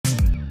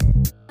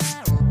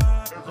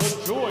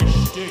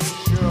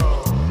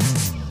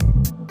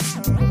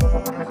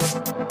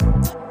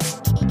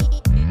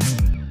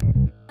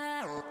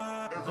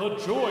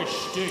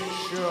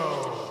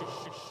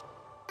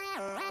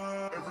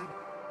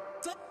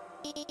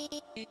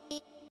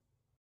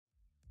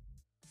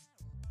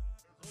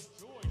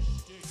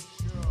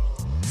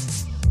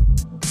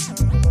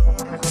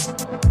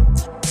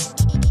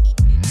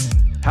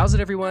How's it,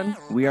 everyone?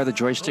 We are the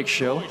Schtick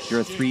Show.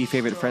 Your three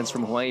favorite friends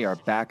from Hawaii are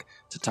back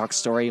to talk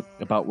story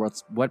about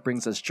what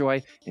brings us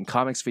joy in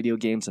comics, video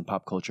games, and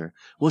pop culture.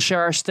 We'll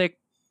share our shtick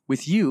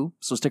with you,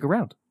 so stick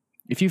around.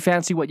 If you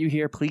fancy what you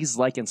hear, please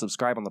like and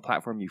subscribe on the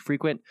platform you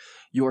frequent.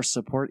 Your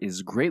support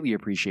is greatly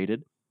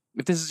appreciated.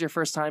 If this is your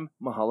first time,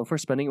 mahalo for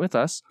spending it with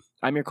us.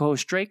 I'm your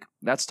co-host, Drake.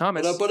 That's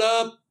Thomas. What up, what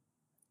up?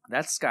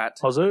 That's Scott.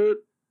 How's it?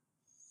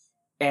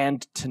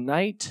 And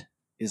tonight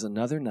is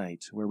another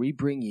night where we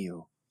bring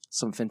you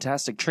some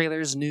fantastic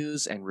trailers,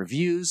 news, and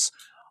reviews.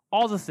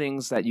 All the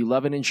things that you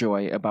love and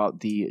enjoy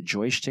about the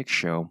Schtick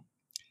Show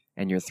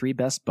and your three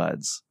best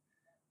buds.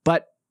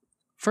 But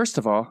first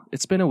of all,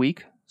 it's been a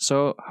week.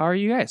 So how are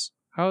you guys?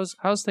 How's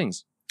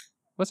things?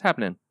 What's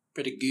happening?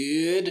 Pretty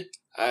good.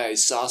 I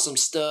saw some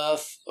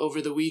stuff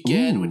over the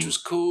weekend, which was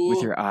cool.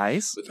 With your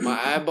eyes? With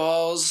my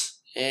eyeballs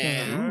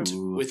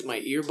and with my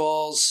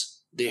earballs.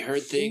 They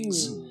heard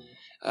things.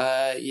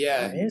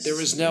 Nice. There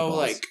was no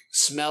like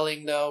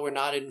smelling though. We're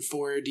not in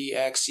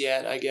 4DX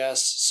yet, I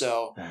guess.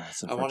 So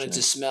I wanted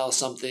to smell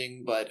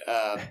something, but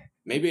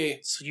maybe.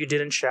 So you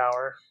didn't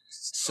shower?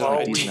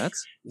 So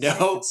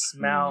no.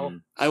 Smell.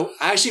 I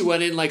actually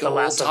went in like The a old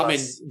Last of Tom and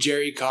Us.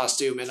 Jerry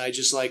costume, and I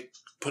just like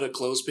put a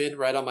clothespin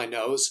right on my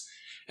nose,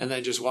 and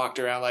then just walked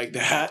around like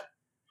that.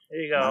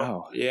 There you go.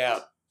 Wow. Yeah.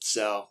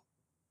 So,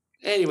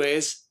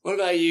 anyways, what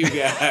about you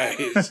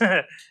guys?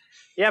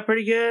 Yeah,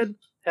 pretty good.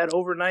 Had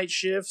overnight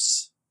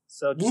shifts.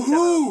 So just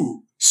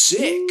Woohoo!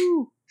 Sick.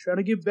 trying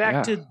to get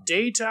back to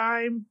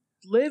daytime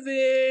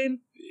living.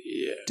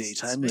 Yes.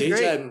 Daytime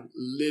Daytime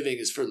living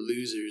is for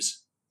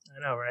losers.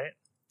 I know, right?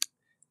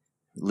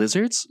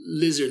 Lizards?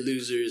 Lizard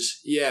losers.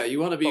 Yeah,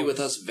 you want to be with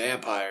us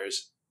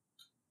vampires.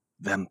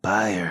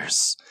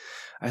 Vampires.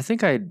 I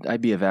think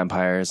I'd be a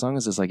vampire as long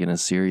as it's like in a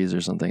series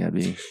or something. I'd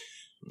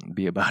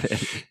be about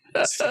it.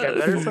 Yeah,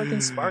 better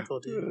fucking sparkle,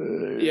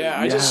 dude. Yeah,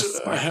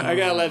 I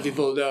gotta let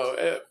people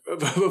know.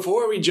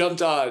 Before we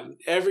jumped on,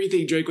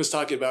 everything Drake was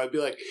talking about, I'd be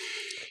like,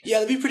 yeah,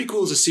 that'd be pretty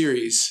cool as a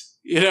series.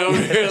 You know?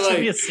 It should be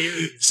a like,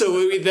 series. so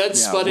we then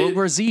spun it. World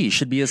War Z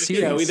should be a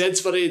series. Yeah, we then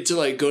spun it into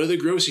like go to the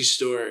grocery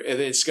store, and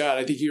then Scott,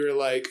 I think you were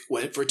like,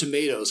 went for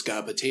tomatoes,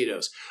 got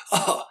potatoes.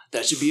 Oh,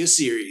 that should be a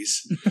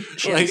series.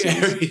 Like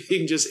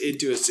everything just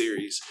into a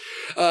series.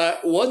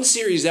 One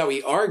series that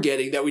we are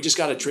getting that we just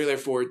got a trailer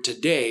for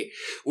today,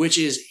 which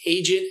is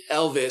Agent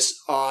Elvis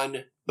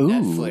on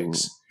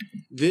Netflix.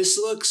 This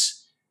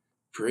looks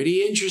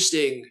pretty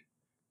interesting.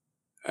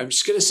 I'm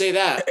just gonna say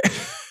that.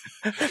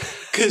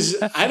 Because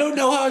I don't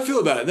know how I feel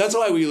about it. That's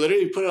why we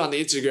literally put it on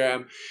the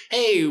Instagram.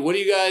 Hey,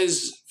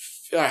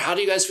 how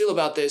do you guys feel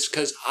about this?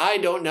 Because I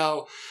don't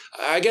know.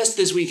 I guess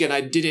this weekend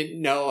I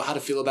didn't know how to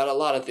feel about a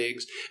lot of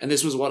things, and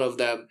this was one of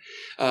them.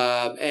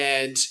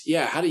 And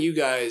yeah, how do you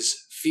guys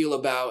feel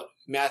about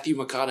Matthew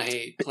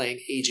McConaughey playing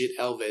Agent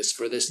Elvis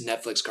for this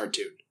Netflix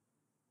cartoon?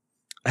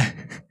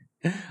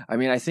 I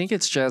mean, I think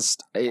it's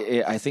just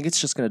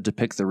going to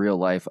depict the real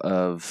life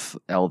of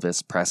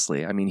Elvis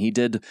Presley. I mean, he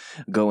did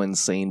go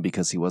insane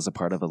because he was a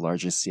part of the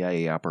largest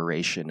CIA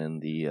operation in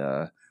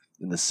the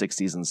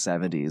 60s and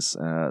 70s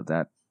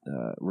that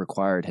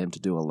required him to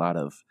do a lot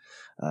of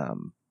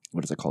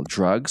what is it called,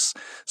 drugs.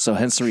 So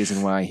hence the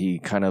reason why he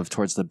kind of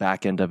towards the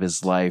back end of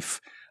his life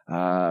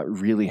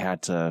really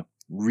had to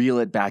reel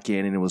it back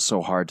in, and it was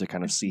so hard to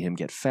kind of see him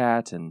get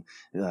fat and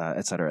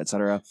et cetera, et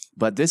cetera.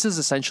 But this is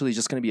essentially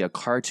just going to be a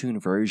cartoon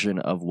version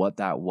of what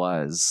that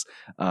was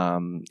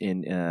in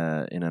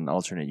an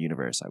alternate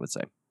universe, I would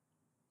say.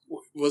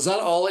 Was that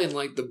all in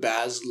like the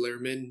Baz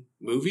Luhrmann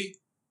movie?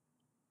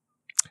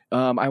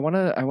 I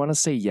wanna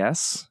say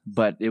yes,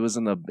 but it was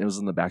in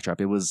the backdrop.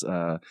 It was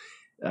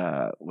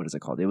what is it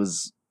called?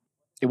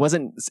 It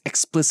wasn't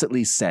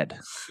explicitly said.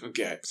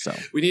 Okay. So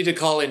we need to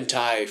call in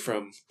Ty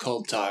from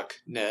Cult Talk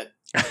Net,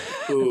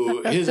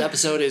 who his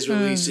episode is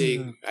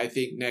releasing, I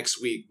think,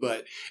 next week.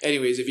 But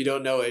anyways, if you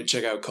don't know it,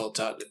 check out Cult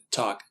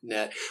Talk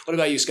Net. What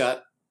about you,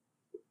 Scott?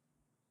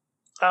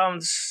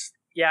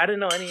 Yeah, I didn't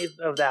know any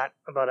of that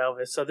about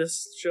Elvis. So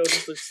this show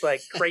just looks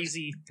like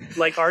crazy,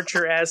 like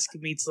Archer-esque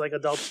meets like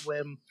Adult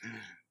Swim,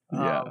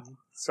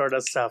 sort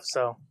of stuff.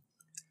 So.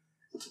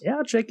 Yeah,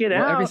 I'll check it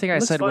out. Everything I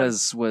said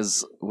was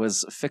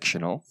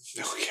fictional.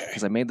 Okay.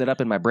 Because I made that up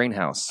in my brain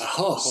house.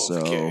 Oh, so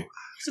okay. I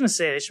was gonna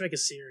say they should make a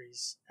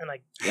series and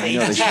like. I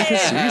know they should make a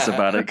series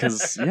about it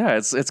because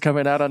it's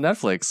coming out on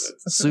Netflix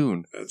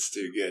soon. That's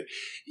too good.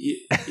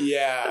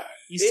 Yeah,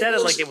 you said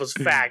it like it was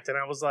fact, and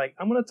I was like,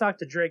 I'm gonna talk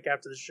to Drake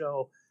after the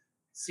show,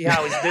 see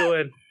how he's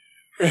doing.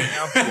 You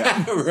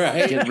know?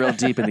 Right. Get real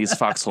deep in these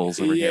foxholes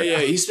over here. Yeah,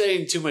 he's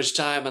spending too much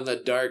time on the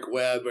dark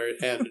web or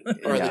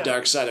the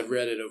dark side of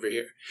Reddit over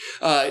here.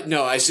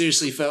 No, I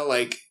seriously felt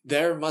like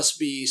there must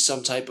be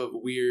some type of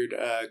weird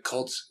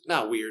cult,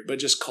 not weird, but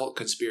just cult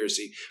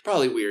conspiracy.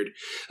 Probably weird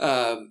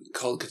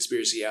cult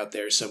conspiracy out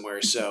there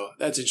somewhere. So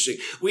that's interesting.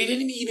 We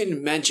didn't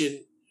even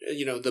mention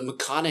the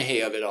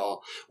McConaughey of it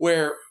all,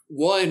 where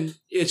one,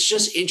 it's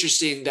just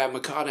interesting that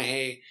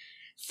McConaughey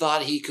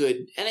thought he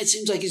could, and it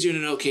seems like he's doing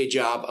an okay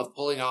job of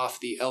pulling off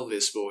the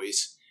Elvis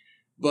voice,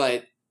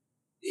 but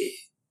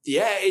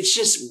it's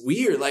just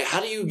weird. Like, how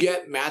do you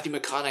get Matthew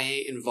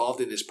McConaughey involved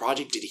in this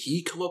project? Did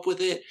he come up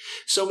with it?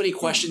 So many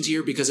questions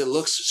here because it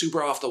looks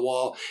super off the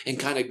wall and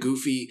kind of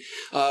goofy.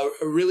 A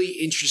really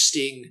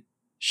interesting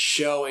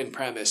show and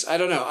premise. I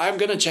don't know. I'm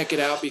going to check it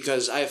out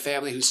because I have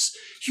family who's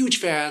huge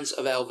fans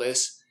of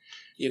Elvis.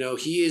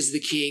 He is the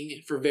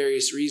king for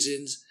various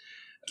reasons.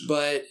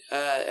 But,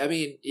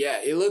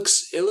 it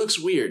looks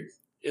weird.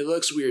 It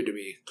looks weird to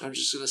me. I'm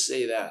just going to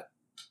say that.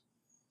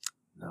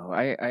 No,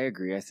 I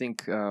agree. I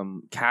think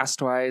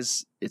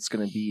cast-wise, it's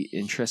going to be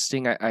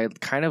interesting. I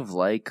kind of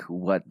like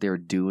what they're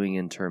doing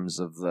in terms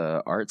of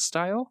the art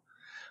style.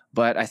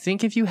 But I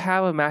think if you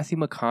have a Matthew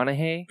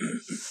McConaughey,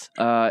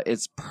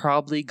 it's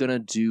probably going to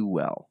do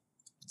well.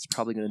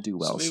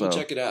 So maybe we'll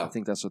check it out. I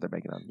think that's what they're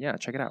banking on. Yeah,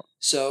 check it out.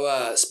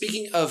 So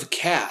speaking of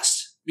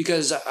cast,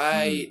 because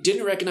I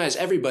didn't recognize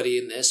everybody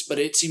in this, but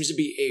it seems to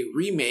be a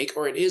remake,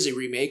 or it is a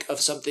remake of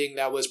something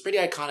that was pretty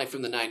iconic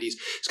from the 90s.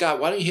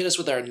 Scott, why don't you hit us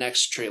with our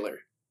next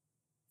trailer?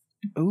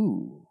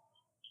 Ooh.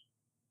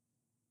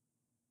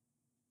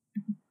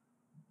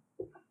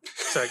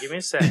 Sorry, give me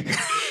a sec.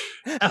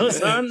 I was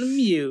on the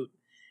mute.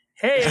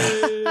 Hey.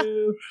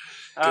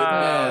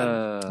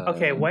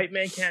 Okay, White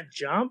Man Can't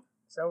Jump.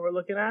 Is that what we're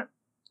looking at?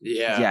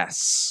 Yeah.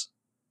 Yes.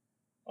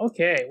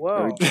 Okay.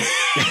 Whoa.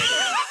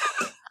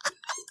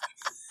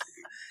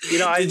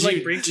 I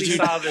briefly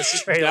saw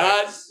this trailer.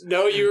 Not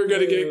know you were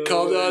going to get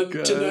called on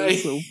tonight.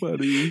 So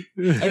funny.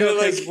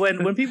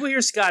 When people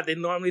hear Scott, they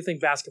normally think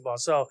basketball.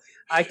 So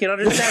I can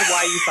understand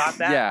why you thought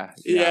that.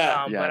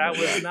 Yeah. But I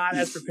was not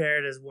as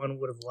prepared as one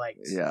would have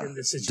liked in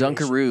this situation.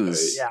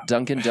 Dunkaroos.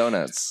 Dunkin'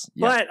 Donuts.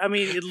 Yeah. But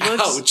it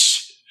looks.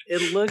 Ouch.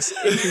 It looks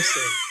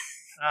interesting.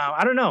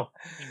 I don't know.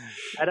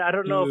 I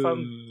don't know if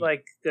I'm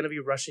going to be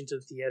rushing to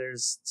the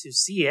theaters to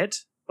see it.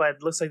 But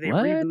it looks like they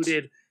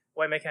rebooted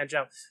White Man Can't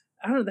Jump.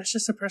 I don't know. That's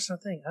just a personal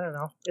thing. I don't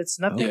know. It's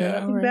nothing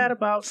bad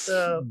about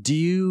the. Do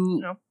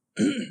you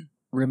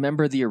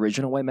remember the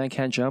original White Man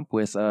Can't Jump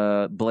with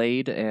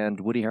Blade and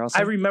Woody Harrelson?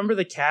 I remember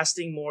the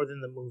casting more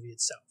than the movie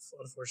itself,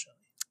 unfortunately.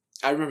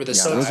 I remember the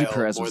style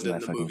more than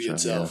the movie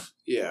itself.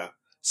 Yeah.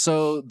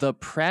 So the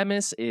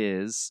premise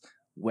is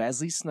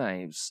Wesley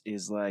Snipes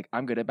is like,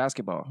 I'm good at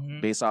basketball,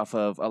 based off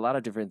of a lot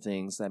of different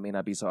things that may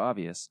not be so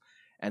obvious.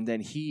 And then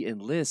he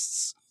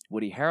enlists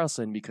Woody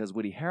Harrelson because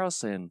Woody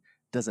Harrelson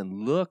doesn't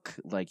look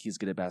like he's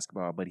good at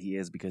basketball, but he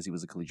is because he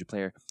was a collegiate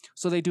player.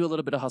 So they do a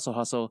little bit of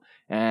hustle,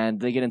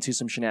 and they get into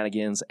some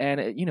shenanigans. And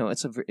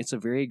it's a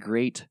very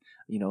great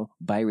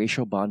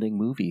biracial bonding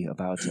movie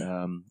about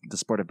the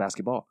sport of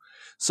basketball.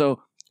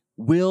 So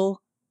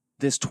will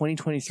this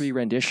 2023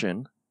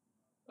 rendition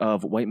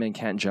of White Man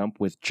Can't Jump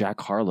with Jack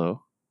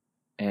Harlow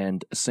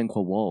and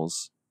Sinqua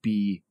Walls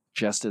be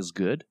just as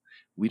good?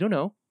 We don't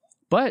know,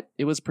 but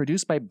it was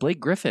produced by Blake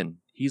Griffin.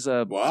 He's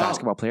a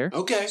basketball player.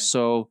 Okay,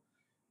 so.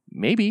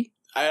 Maybe.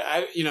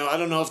 I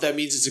don't know if that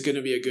means it's going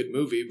to be a good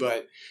movie,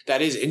 but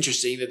that is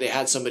interesting that they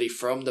had somebody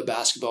from the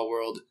basketball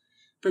world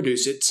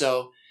produce it.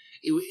 So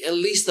at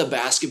least the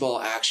basketball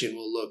action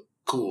will look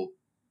cool.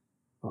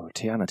 Oh,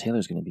 Tiana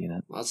Taylor's going to be in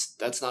it. Well,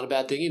 that's not a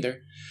bad thing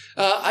either.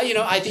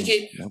 I think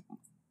it. Nope.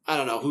 I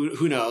don't know.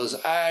 Who knows?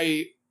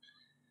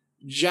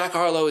 Jack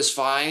Harlow is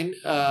fine.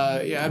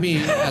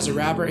 As a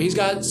rapper, he's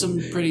got some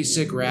pretty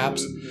sick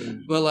raps,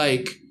 but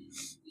I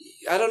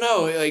don't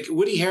know.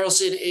 Woody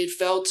Harrelson, it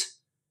felt.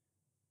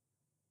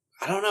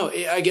 I don't know.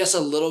 I guess a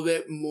little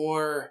bit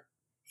more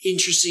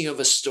interesting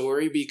of a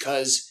story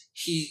because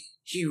he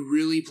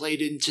really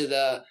played into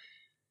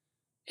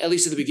at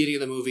least at the beginning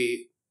of the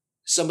movie,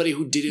 somebody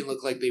who didn't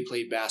look like they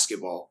played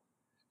basketball.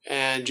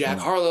 And Jack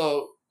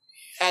Harlow,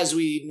 as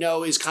we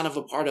know, is kind of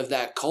a part of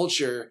that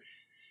culture.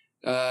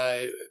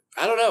 I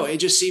don't know. It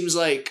just seems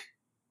like,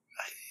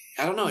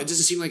 It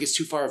doesn't seem like it's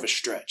too far of a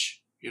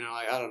stretch.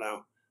 I don't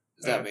know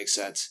if that makes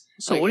sense.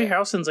 So Woody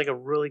Harrelson's a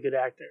really good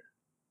actor.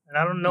 And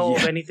I don't know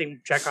of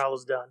anything Jack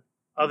Harlow's done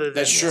other than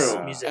that's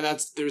true. Music. And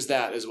there's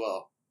that as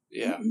well.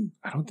 Yeah.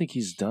 I don't think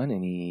he's done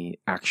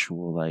any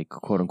actual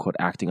quote unquote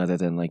acting other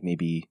than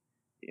maybe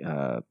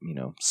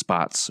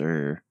spots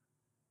or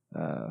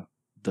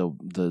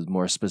the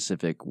more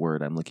specific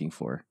word I'm looking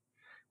for,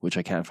 which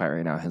I can't find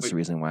right now. Hence the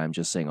reason why I'm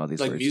just saying all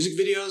these words. Music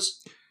videos?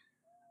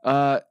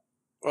 Or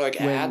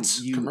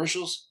ads,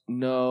 commercials?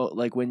 No,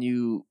 when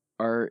you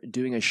are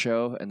doing a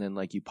show and then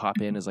you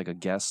pop in as a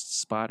guest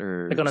spot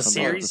or on a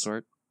something series? of the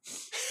sort.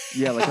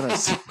 Yeah, on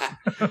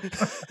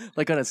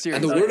a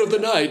series. And the word of the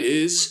night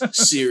is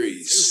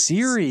series.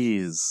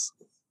 Series.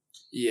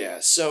 Yeah,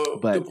 so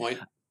good point.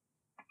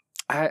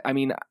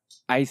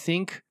 I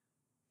think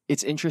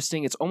it's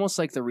interesting. It's almost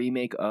like the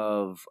remake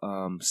of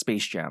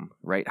Space Jam,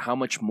 right? How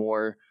much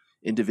more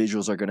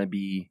individuals are going to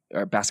be,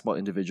 or basketball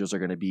individuals are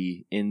going to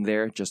be in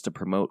there just to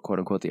promote, quote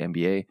unquote, the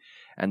NBA?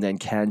 And then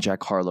can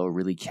Jack Harlow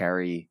really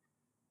carry?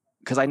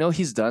 Because I know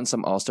he's done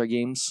some All-Star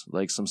games,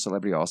 some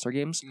celebrity All-Star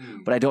games,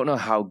 but I don't know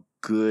how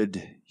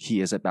good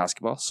he is at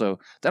basketball. So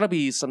that'll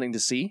be something to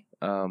see.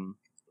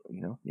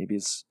 Maybe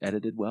it's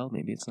edited well,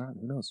 maybe it's not.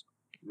 Who knows?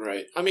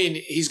 Right. I mean,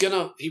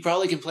 he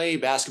probably can play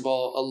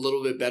basketball a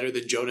little bit better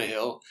than Jonah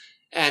Hill.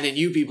 And in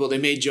You People, they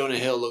made Jonah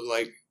Hill look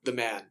like the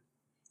man.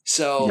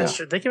 So that's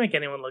true. They can make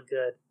anyone look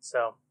good.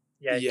 So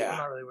yeah, I'm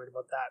not really worried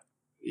about that.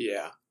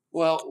 Yeah.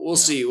 Well, we'll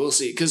see. We'll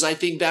see. Because I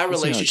think that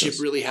relationship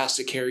really has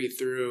to carry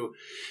through.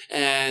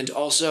 And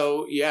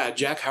also,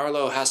 Jack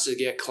Harlow has to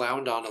get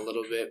clowned on a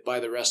little bit by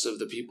the rest of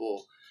the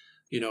people,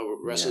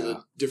 rest of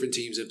the different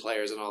teams and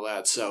players and all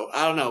that. So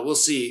I don't know. We'll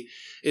see.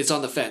 It's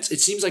on the fence.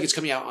 It seems like it's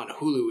coming out on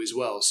Hulu as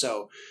well.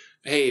 So,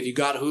 hey, if you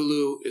got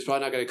Hulu, it's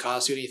probably not going to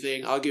cost you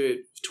anything. I'll give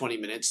it 20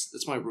 minutes.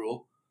 That's my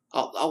rule.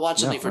 I'll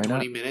watch something for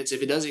 20 minutes.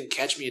 If it doesn't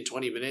catch me in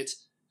 20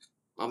 minutes,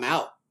 I'm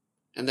out.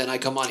 And then I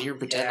come on here and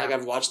pretend like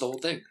I've watched the whole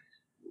thing.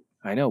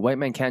 I know. White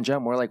men can't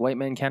jump. More like white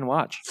men can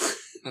watch.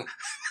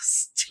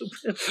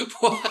 Stupid.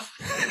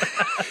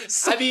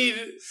 I mean,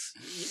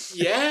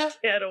 yeah.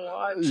 To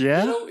watch.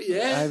 Yeah.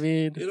 I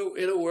mean,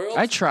 in a world.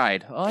 I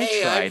tried. I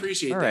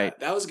appreciate that. Right.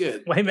 That was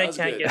good. White men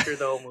can't get through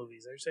the whole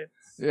movies. Are you saying?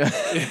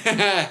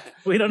 Yeah.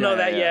 We don't know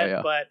that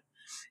yet, but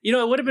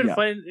it would have been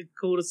fun,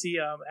 cool to see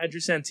Andrew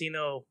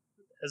Santino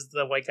as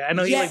the white guy. I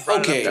know he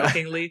brought it up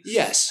jokingly,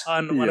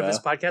 on one of his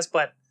podcasts,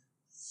 but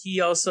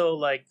he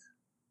also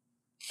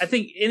I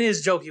think in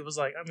his joke, he was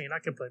like, I mean, I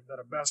can play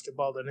better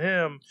basketball than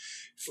him.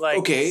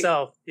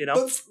 So,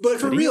 But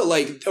for real,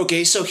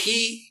 so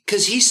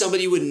because he's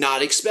somebody you would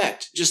not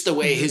expect. Just the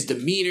way his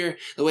demeanor,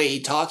 the way he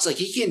talks,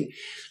 he can,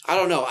 I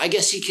don't know, I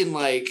guess he can,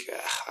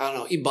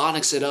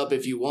 ebonics it up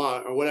if you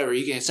want or whatever.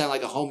 He can sound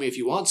like a homie if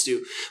he wants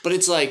to. But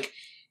it's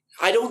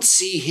I don't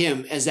see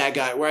him as that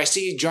guy where I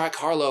see Jack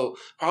Harlow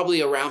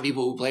probably around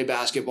people who play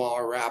basketball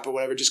or rap or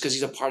whatever, just because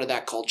he's a part of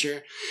that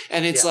culture.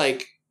 And it's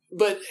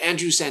but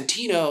Andrew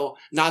Santino,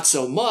 not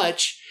so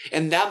much.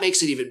 And that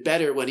makes it even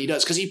better when he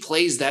does, because he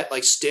plays that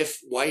stiff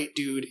white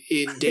dude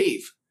in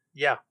Dave.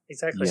 Yeah,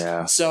 exactly.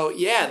 Yeah. So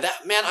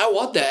that, man, I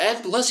want that.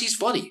 And plus he's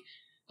funny.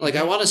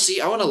 I want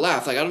to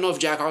laugh. I don't know if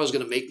Jack Harlow's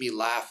going to make me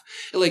laugh.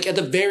 At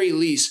the very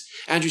least,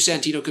 Andrew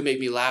Santino could make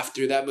me laugh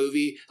through that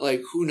movie.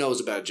 Who knows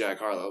about Jack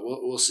Harlow?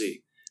 We'll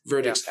see.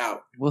 Verdict's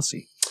out. We'll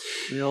see.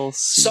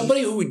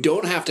 Somebody who we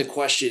don't have to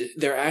question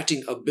their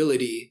acting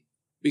ability,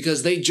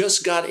 because they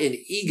just got an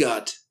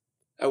EGOT.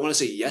 I want to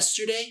say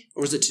yesterday,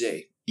 or was it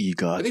today?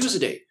 EGOT. I think it was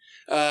today.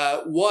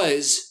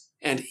 Was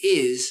and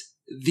is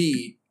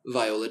the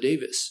Viola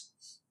Davis.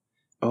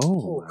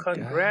 Oh,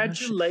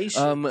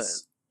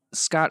 congratulations.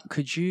 Scott,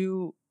 could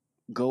you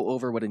go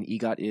over what an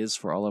EGOT is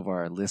for all of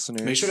our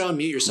listeners? Make sure to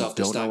unmute yourself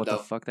this time, don't know what the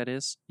fuck that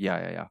is?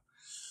 Yeah.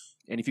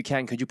 And if you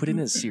can, could you put it in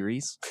a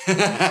series?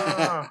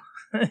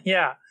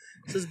 Yeah.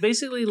 So it's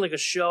basically a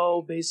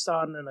show based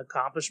on an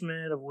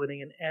accomplishment of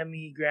winning an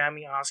Emmy,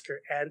 Grammy,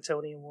 Oscar, and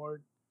Tony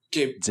Award.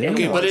 Okay,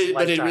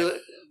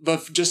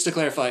 but just to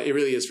clarify, it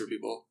really is for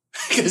people.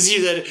 Because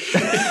you said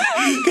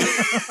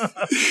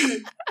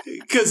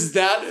because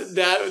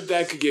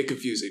that could get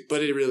confusing,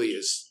 but it really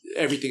is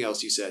everything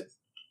else you said.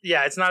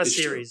 Yeah, it's not a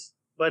series,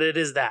 but it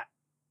is that.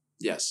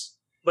 Yes,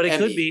 but it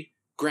could be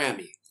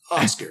Grammy,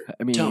 Oscar,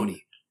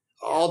 Tony,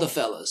 all the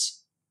fellas.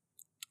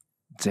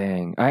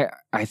 Dang,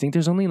 I think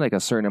there's only a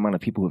certain amount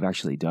of people who've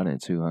actually done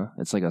it too, huh?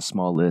 It's a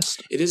small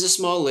list. It is a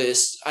small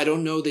list. I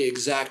don't know the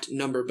exact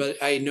number, but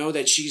I know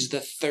that she's the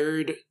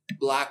third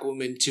Black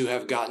woman to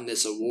have gotten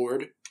this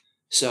award.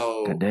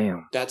 So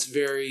goddamn, that's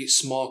very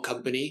small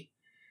company.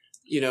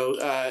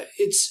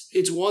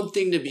 It's one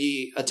thing to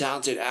be a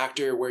talented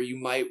actor where you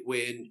might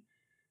win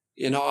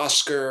an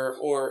Oscar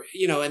or,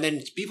 and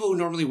then people who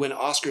normally win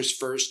Oscars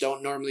first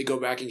don't normally go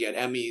back and get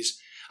Emmys.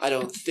 I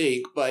don't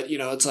think, but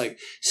it's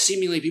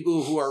seemingly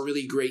people who are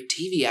really great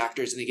TV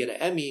actors and they get an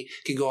Emmy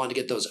can go on to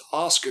get those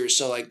Oscars.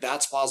 So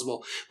that's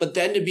possible. But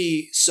then to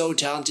be so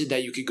talented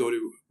that you could go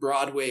to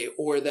Broadway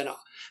or then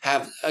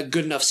have a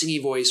good enough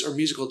singing voice or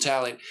musical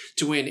talent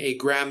to win a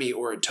Grammy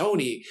or a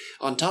Tony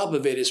on top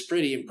of it is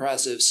pretty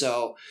impressive.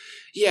 So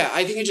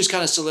I think it just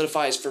kind of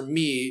solidifies for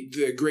me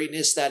the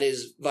greatness that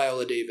is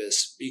Viola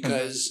Davis,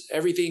 because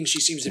everything she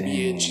seems to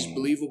be in, she's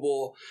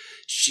believable.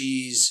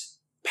 She's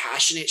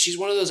passionate. She's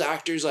one of those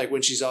actors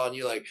when she's on,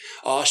 you're like,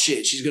 oh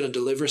shit, she's gonna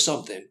deliver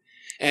something,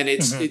 and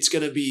it's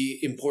gonna be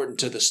important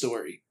to the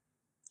story.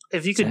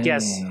 If you could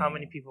guess how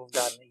many people have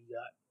gotten it,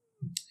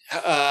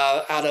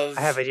 out of,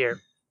 I have it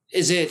here.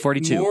 Is it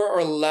 42 more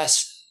or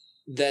less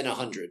than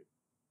 100?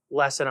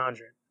 Less than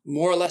 100.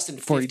 More or less than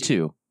 50?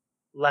 42.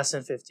 Less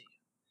than 50.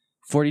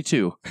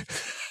 42.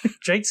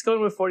 Drake's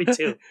going with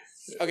 42.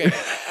 Okay,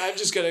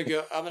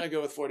 I'm gonna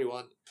go with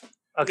 41.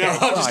 Okay. No,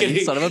 I'm just kidding.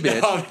 You son of a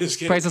bitch. No, I'm just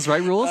kidding. Price is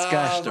Right rules?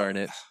 Gosh darn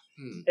it.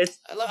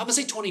 I'm going to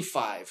say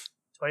 25.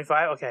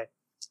 25? Okay.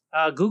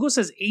 Google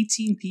says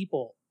 18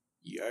 people.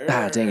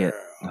 Yeah. Dang it.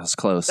 That was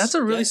close. That's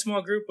a really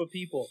small group of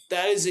people.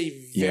 That is a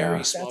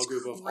very small That's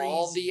group of crazy.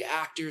 all the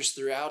actors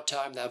throughout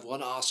time that have won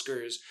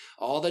Oscars,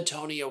 all the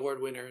Tony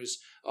Award winners,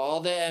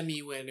 all the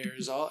Emmy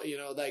winners, all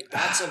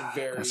that's a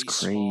very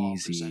small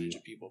percentage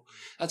of people.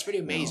 That's pretty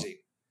amazing.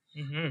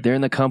 Mm-hmm. They're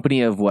in the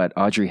company of what?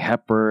 Audrey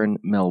Hepburn,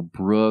 Mel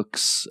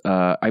Brooks,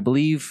 I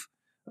believe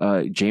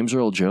James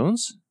Earl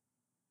Jones,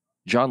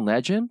 John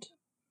Legend,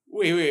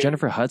 Wait.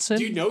 Jennifer Hudson.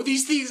 Do you know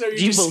these things? Or are you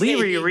Do you just believe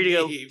or saying you're reading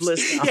names? a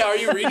list now? Yeah, are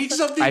you reading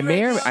something? I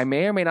may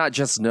or may not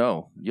just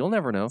know. You'll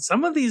never know.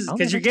 Some of these, I'll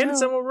because you're never getting tell.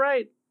 some of them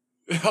right.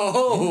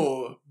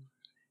 Oh,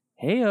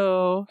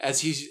 Heyo. as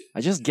he's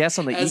I just guess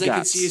on the as EGOTs. I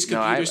can see his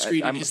computer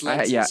screen and his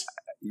lenses.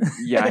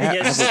 yeah, I have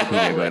Yes.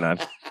 Wikipedia going on.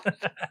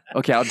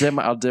 Okay,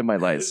 I'll dim my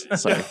lights.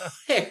 Sorry.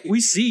 Hey,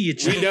 We see you, we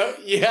Chief. know.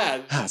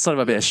 Yeah, Son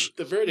of a bitch.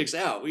 the verdict's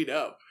out. We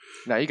know.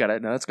 No, you got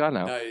it. No, it's gone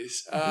now.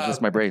 Nice. It's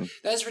just my brain.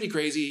 That's pretty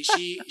crazy.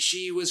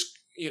 She was,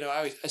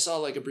 I saw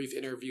like a brief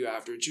interview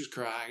after, and she was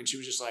crying, and she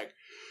was just like,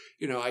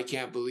 I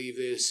can't believe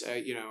this.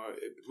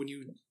 When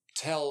you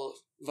tell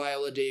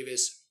Viola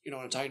Davis,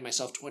 I'm talking to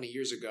myself 20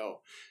 years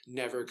ago,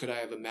 never could I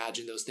have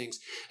imagined those things.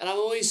 And I'm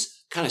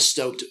always kind of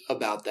stoked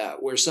about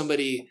that, where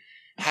somebody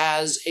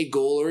has a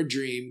goal or a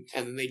dream,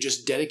 and then they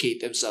just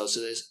dedicate themselves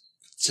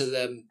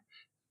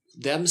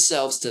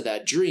themselves to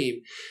that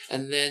dream,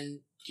 and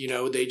then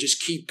they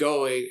just keep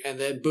going, and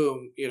then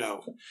boom,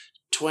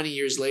 20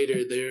 years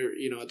later, they're,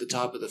 at the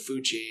top of the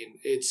food chain.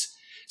 It's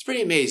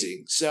pretty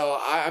amazing. So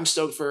I'm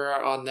stoked for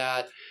her on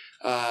that.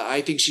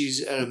 I think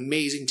she's an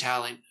amazing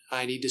talent.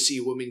 I need to see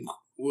Woman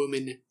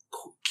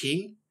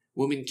King,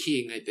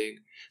 I think.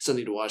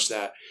 Something to watch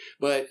that.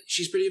 But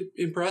she's pretty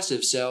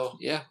impressive. So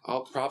yeah,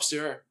 all props to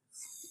her.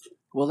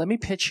 Well, let me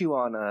pitch you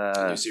on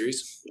A new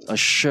series. a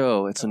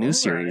show. It's a new All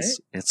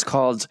series. It's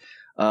called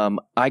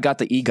I Got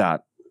the EGOT.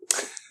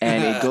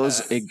 And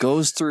it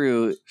goes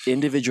through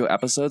individual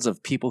episodes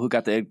of people who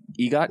got the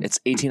EGOT. It's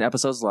 18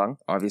 episodes long,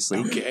 obviously.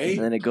 Okay.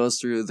 And then it goes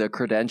through the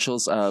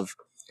credentials of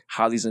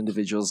how these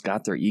individuals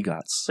got their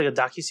EGOTs. It's like a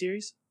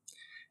docuseries.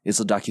 It's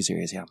a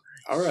docuseries, yeah.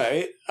 All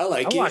right. I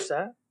like it. I'll watch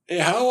that.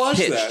 Yeah, I'll watch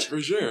Pitched. that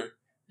for sure.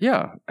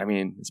 Yeah, I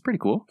mean, it's pretty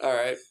cool. All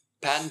right.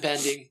 Patent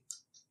pending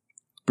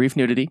Brief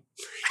nudity.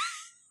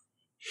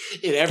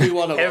 in every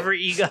one of them. Every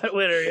EGOT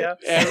winner, yeah.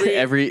 Every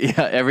every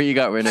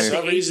EGOT winner.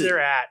 Some The age reason. they're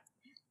at.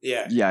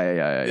 yeah.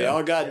 Yeah. They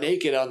all got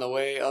naked on the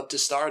way up to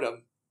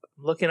stardom.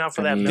 I'm looking out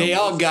for I that. mean- Mel They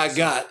all Brooks.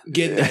 got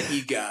getting that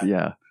EGOT.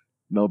 Yeah.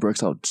 Mel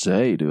Brooks, I'll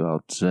say, dude.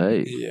 I'll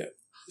say. Yeah.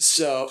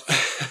 So,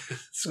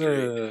 it's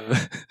great.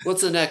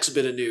 What's the next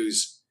bit of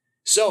news?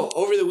 So,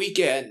 over the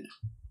weekend,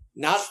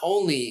 not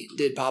only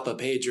did Papa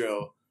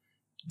Pedro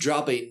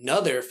drop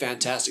another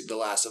fantastic The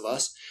Last of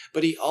Us,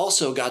 but he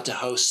also got to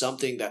host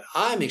something that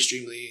I'm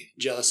extremely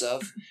jealous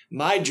of,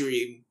 my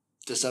dream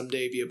to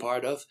someday be a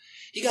part of.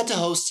 He got to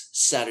host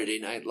Saturday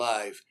Night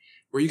Live.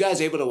 Were you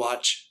guys able to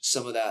watch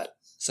some of that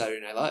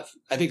Saturday Night Live?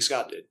 I think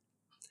Scott did.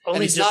 Only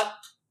and it's just not...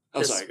 Oh,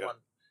 this sorry, go. one.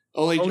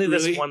 Only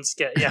This really? one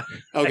sketch. Yeah.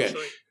 Okay.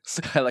 Actually.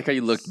 I like how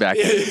you looked back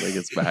at it like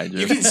it's behind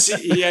you. You can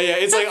see, yeah.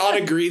 It's like on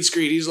a green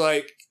screen. He's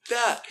like,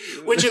 that.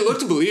 Which it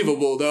looked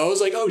believable, though. I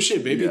was like, oh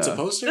shit, maybe it's a Yeah.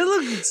 poster? It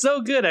looked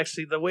so good,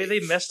 actually. The way they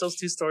meshed those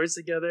two stories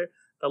together,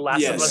 The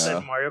Last Yes. of Us Yeah.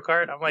 and Mario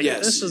Kart. I'm like,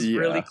 Yes. this is Yeah.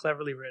 really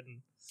cleverly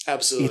written.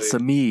 Absolutely. It's a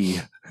me.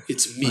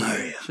 It's me.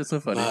 It's so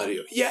funny.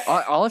 Mario. Yeah.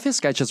 All of his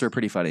sketches were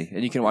pretty funny,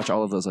 and you can watch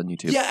all of those on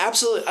YouTube. Yeah,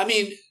 absolutely. I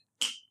mean,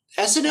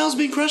 SNL's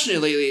been crushing it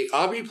lately.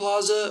 Aubrey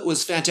Plaza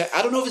was fantastic.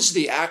 I don't know if it's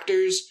the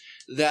actors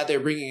that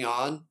they're bringing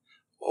on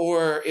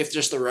or if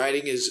just the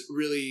writing is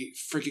really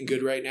freaking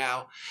good right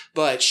now.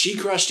 But she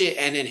crushed it,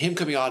 and then him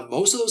coming on,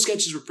 most of those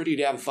sketches were pretty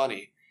damn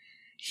funny.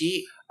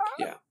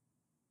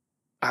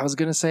 I was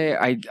gonna say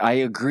I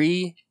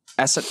agree.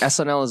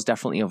 SNL is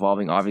definitely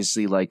evolving.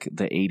 Obviously, like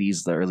the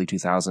 80s, the early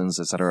 2000s,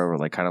 etc., were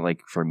like kind of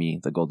like for me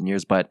the golden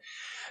years. But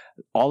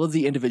all of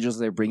the individuals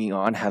they're bringing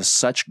on have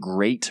such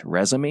great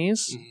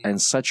resumes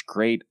and such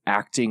great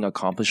acting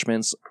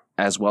accomplishments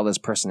as well as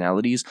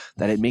personalities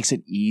that it makes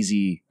it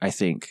easy, I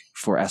think,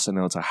 for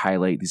SNL to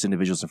highlight these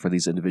individuals and for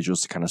these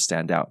individuals to kind of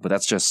stand out. But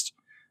that's just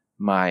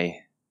my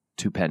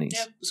 2 pennies.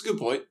 Yeah, that's a good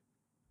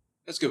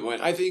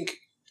point. I think,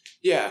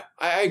 yeah,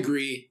 I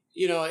agree.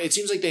 It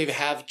seems like they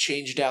have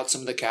changed out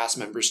some of the cast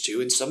members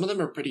too, and some of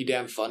them are pretty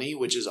damn funny,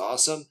 which is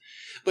awesome.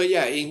 But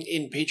yeah,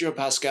 in Pedro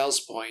Pascal's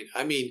point,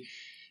 I mean,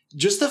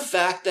 just the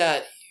fact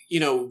that,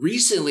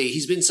 recently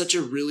he's been such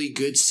a really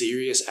good,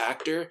 serious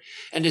actor,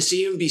 and to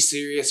see him be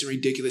serious in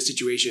ridiculous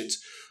situations,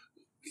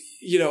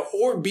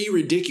 or be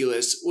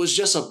ridiculous was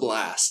just a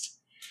blast.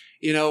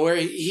 Where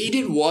he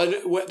did one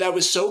that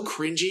was so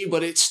cringy,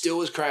 but it still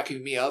was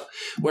cracking me up,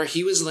 where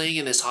he was laying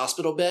in his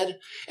hospital bed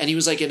and he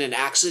was like in an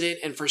accident,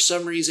 and for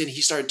some reason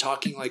he started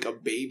talking like a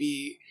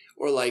baby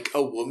or like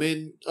a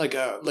woman, like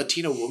a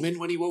Latina woman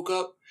when he woke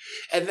up.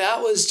 And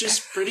that was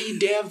just pretty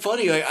damn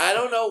funny. Like, I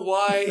don't know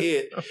why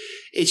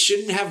it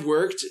shouldn't have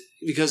worked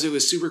because it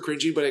was super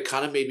cringy, but it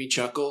kind of made me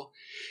chuckle.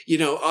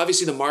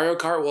 Obviously the Mario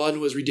Kart one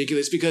was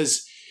ridiculous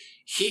because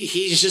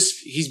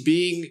he's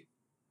being,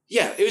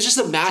 yeah, it was just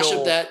a mashup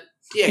Joel. that,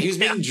 yeah, he was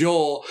being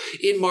Joel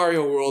in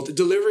Mario World,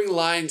 delivering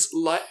lines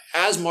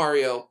as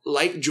Mario,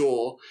 like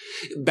Joel.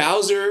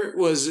 Bowser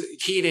was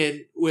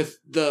Keenan with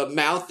the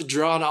mouth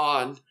drawn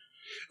on.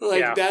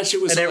 Like, that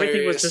shit was and hilarious.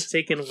 everything was just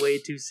taken way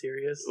too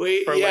serious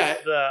for yeah.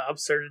 like the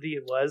absurdity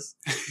it was.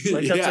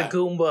 Like, that's a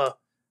Goomba.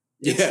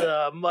 It's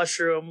a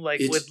mushroom,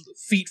 like with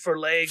feet for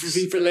legs.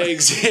 Feet for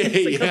legs. It's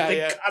like a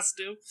big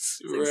costume.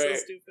 It's right. so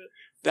stupid.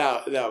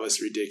 That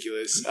was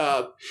ridiculous.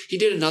 He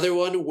did another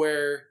one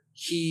where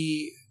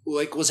he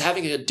was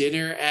having a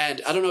dinner,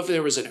 and I don't know if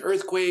there was an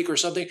earthquake or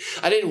something.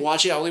 I didn't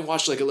watch it. I only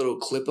watched like a little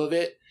clip of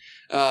it.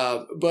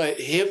 But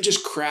him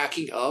just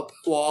cracking up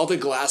while all the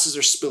glasses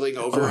are spilling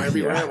over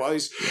everywhere while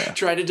he's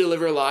trying to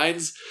deliver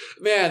lines.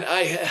 Man,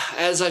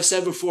 as I've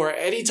said before,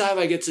 anytime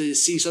I get to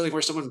see something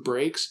where someone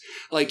breaks,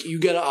 like you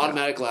get an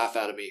automatic laugh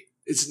out of me.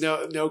 It's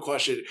no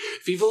question.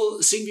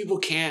 Seeing people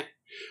can't,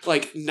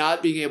 like,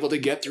 not being able to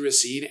get through a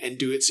scene and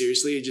do it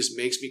seriously, it just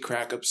makes me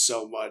crack up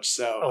so much.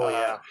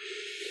 So,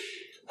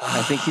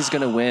 I think he's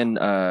gonna win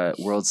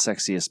World's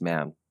Sexiest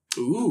Man.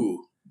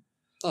 Ooh,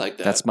 I like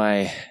that.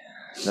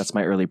 That's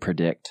my early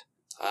predict.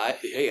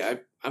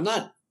 I'm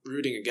not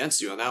rooting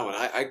against you on that one.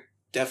 I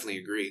definitely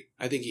agree.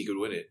 I think he could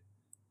win it.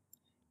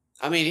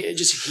 I mean,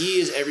 he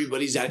is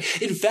everybody's daddy.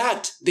 In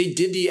fact, they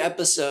did the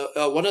episode.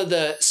 One of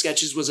the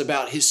sketches was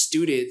about his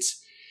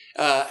students,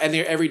 and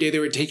every day they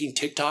were taking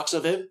TikToks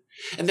of him,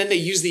 and then they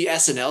used the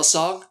SNL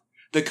song,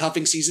 the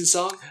cuffing season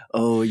song.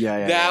 Oh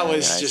yeah, that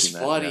was just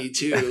funny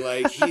too.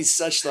 Like he's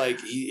such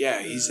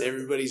he's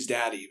everybody's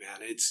daddy, man.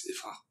 It's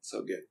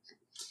so good.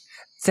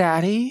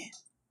 Daddy.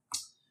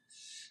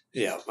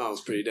 Yeah, that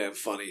was pretty damn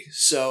funny.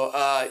 So,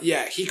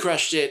 he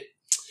crushed it.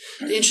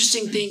 The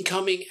interesting thing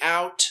coming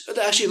out.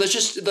 Actually, let's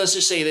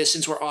just say this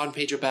since we're on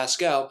Pedro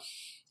Pascal.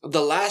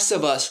 The Last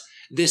of Us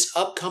this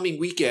upcoming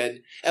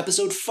weekend,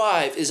 episode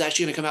 5 is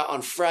actually going to come out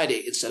on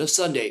Friday instead of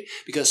Sunday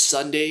because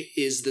Sunday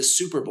is the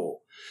Super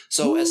Bowl.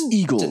 So as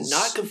Eagles to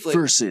not conflict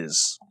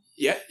versus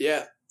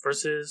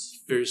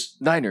versus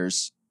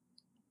Niners.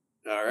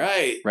 All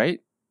right, right.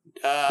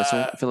 That's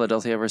what,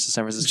 Philadelphia versus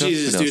San Francisco.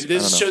 Jesus, dude,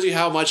 this shows you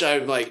how much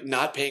I'm like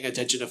not paying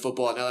attention to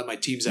football and now that my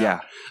team's out. Yeah.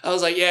 I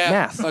was like,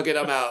 Math. Fuck it,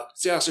 I'm out.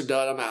 Seahawks are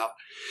done. I'm out.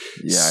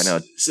 Yeah, I know.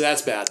 So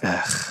that's bad.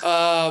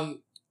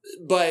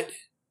 But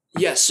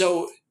yeah,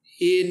 so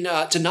in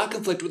to not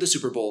conflict with the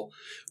Super Bowl,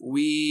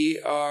 they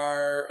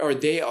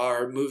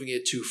are moving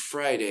it to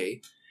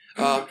Friday,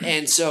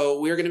 and so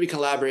we're going to be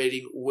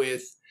collaborating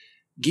with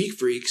Geek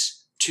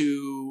Freaks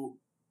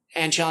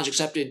and Challenge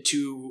Accepted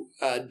to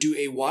do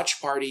a watch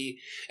party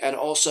and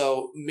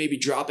also maybe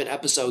drop an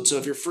episode. So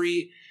if you're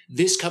free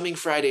this coming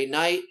Friday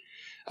night,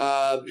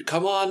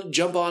 come on,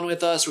 jump on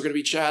with us. We're going to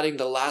be chatting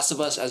The Last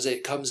of Us as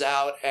it comes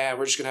out, and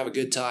we're just going to have a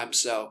good time.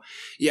 So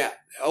yeah,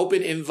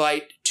 open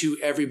invite to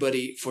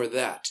everybody for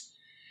that.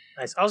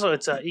 Nice. Also,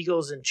 it's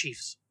Eagles and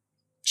Chiefs.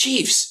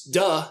 Chiefs,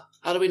 duh.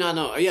 How do we not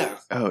know? Yeah.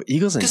 Oh,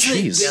 Eagles and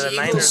Chiefs. The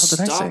Niners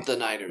stopped the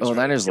Niners. Oh,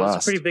 Niners lost. It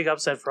was a pretty big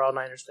upset for all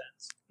Niners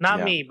fans.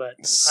 Not me, but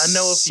I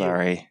know a few.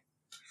 Sorry.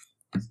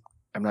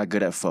 I'm not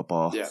good at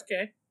football. Yeah.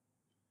 Okay.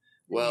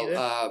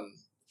 Well,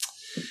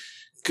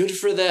 good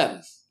for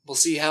them. We'll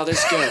see how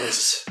this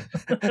goes.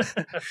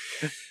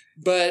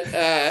 But,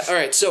 all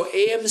right. So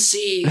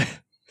AMC,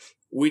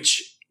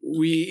 which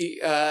we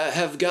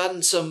have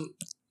gotten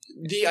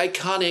the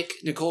iconic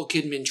Nicole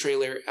Kidman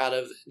trailer out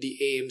of the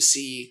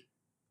AMC,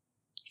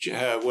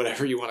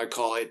 whatever you want to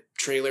call it,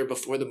 trailer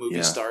before the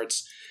movie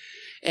starts.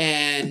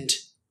 And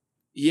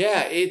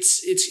yeah,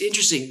 it's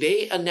interesting.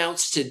 They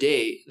announced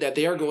today that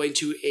they are going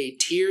to a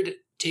tiered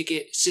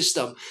ticket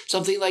system,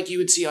 something like you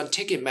would see on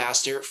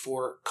Ticketmaster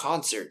for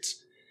concerts.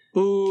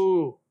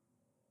 Boo.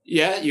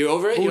 Yeah, you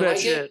over it? Boo you that like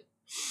shit. it?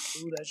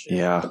 Boo that shit.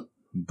 Yeah.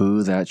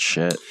 Boo that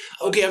shit.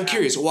 Okay, I'm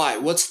curious. Why?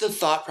 What's the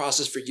thought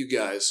process for you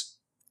guys?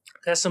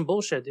 That's some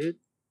bullshit, dude.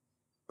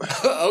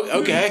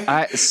 Okay.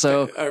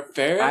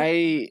 Fair?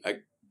 I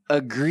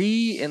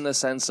agree in the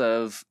sense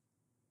of,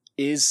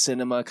 is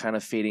cinema kind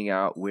of fading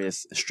out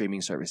with streaming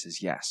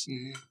services? Yes.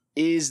 Mm-hmm.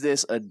 Is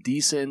this a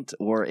decent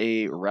or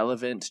a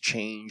relevant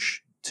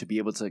change to be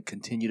able to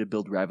continue to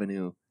build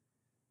revenue?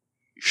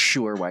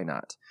 Sure, why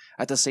not?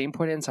 At the same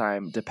point in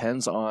time,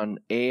 depends on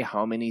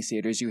how many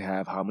theaters you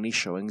have, how many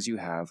showings you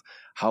have,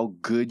 how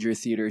good your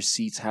theater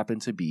seats happen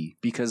to be.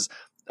 Because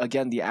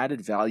again, the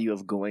added value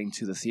of going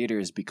to the theater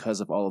is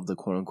because of all of the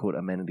quote unquote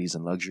amenities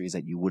and luxuries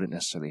that you wouldn't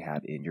necessarily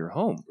have in your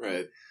home.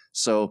 Right.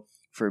 So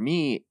for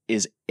me,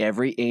 is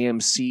every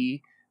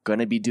AMC going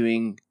to be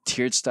doing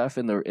tiered stuff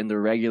in the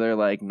regular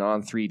like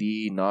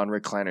non-3D,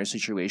 non-recliner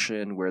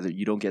situation where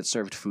you don't get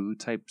served food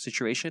type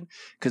situation?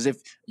 Because if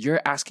you're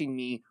asking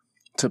me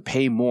to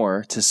pay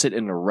more to sit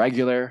in a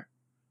regular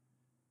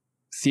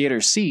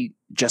theater seat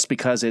just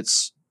because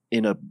it's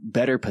in a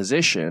better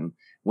position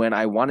when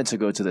I wanted to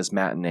go to this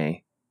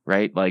matinee,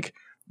 right? Like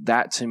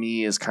that to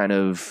me is kind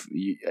of,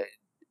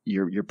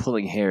 you're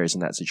pulling hairs in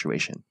that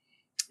situation.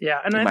 Yeah,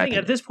 and I think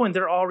at this point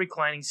they're all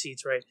reclining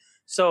seats, right?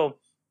 So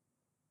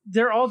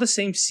they're all the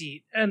same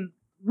seat, and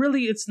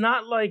really it's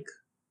not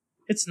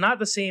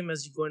the same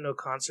as you going to a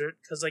concert,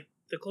 because like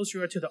the closer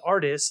you are to the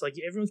artist, like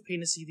everyone's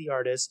paying to see the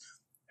artist,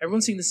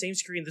 everyone's seeing the same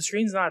screen. The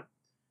screen's not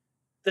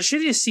the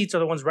shittiest seats are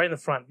the ones right in the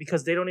front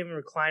because they don't even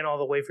recline all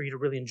the way for you to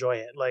really enjoy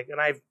it. Like, and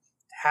I've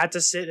had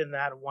to sit in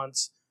that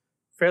once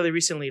fairly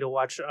recently to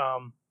watch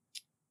what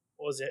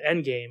was it,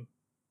 Endgame,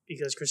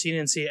 because Christina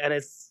didn't see it, and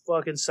it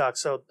fucking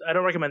sucks. So I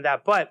don't recommend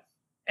that. But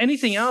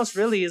anything else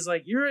really is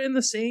like you're in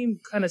the same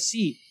kind of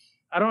seat.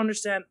 I don't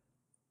understand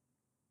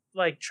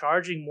like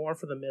charging more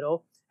for the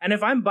middle. And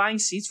if I'm buying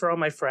seats for all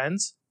my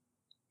friends,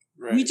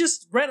 we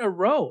just rent a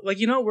row. Like,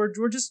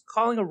 we're just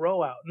calling a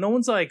row out. No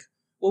one's like,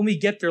 when we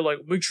get there, like,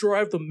 make sure I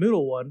have the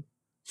middle one.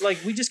 Like,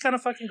 we just kind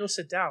of fucking go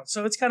sit down.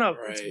 So it's kind of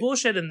it's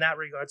bullshit in that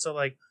regard. So,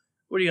 like,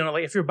 what are you gonna,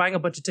 like, if you're buying a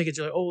bunch of tickets,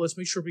 you're like, oh, let's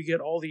make sure we get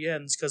all the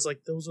ends because,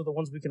 like, those are the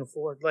ones we can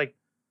afford. Like,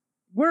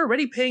 we're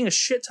already paying a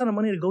shit ton of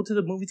money to go to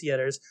the movie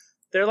theaters.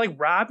 They're, like,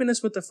 robbing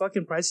us with the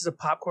fucking prices of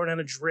popcorn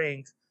and a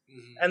drink.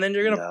 And then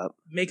you're going to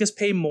make us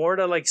pay more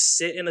to, like,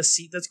 sit in a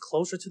seat that's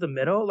closer to the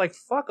middle? Like,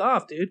 fuck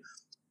off, dude.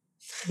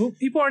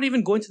 People aren't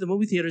even going to the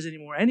movie theaters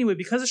anymore anyway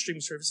because of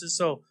streaming services.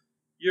 So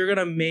you're going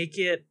to make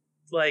it,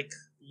 like,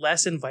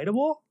 less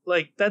invitable?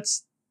 Like,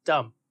 that's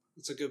dumb.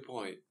 That's a good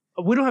point.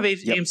 We don't have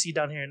AMC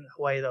down here in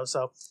Hawaii, though,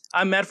 so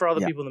I'm mad for all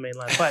the people in the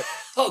mainland. But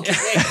okay.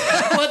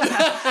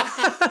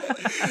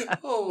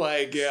 Oh,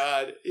 my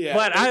God. Yeah.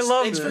 But I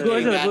love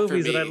going to the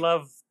movies, and I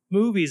love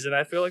movies, and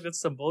I feel like that's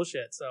some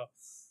bullshit, so...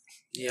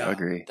 Yeah, I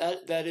agree.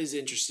 That is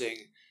interesting.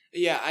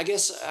 Yeah, I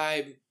guess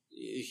I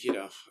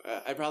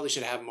probably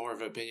should have more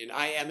of an opinion.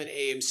 I am an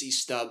AMC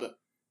Stub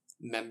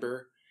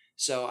member,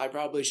 so I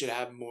probably should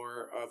have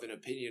more of an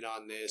opinion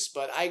on this.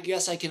 But I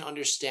guess I can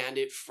understand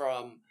it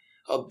from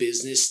a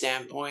business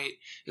standpoint,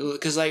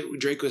 because like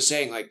Drake was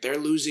saying, like they're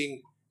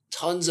losing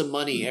tons of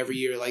money every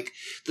year. Like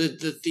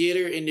the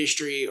theater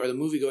industry or the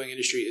movie going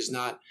industry is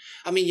not,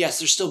 I mean, yes,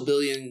 there's still $1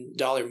 billion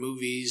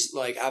movies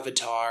like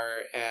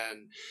Avatar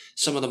and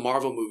some of the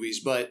Marvel movies,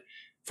 but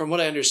from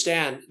what I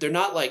understand, they're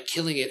not like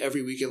killing it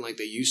every weekend like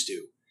they used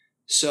to.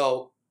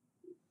 So,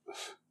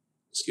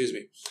 excuse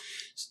me.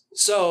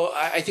 So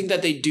I think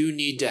that they do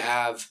need to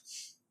have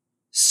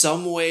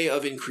some way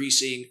of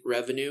increasing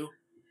revenue.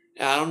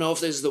 I don't know if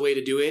this is the way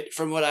to do it.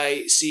 From what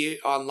I see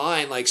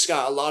online, like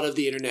Scott, a lot of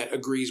the internet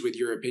agrees with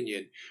your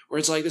opinion, where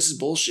it's like, this is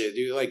bullshit,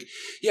 dude. Like,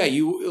 yeah,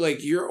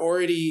 you're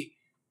already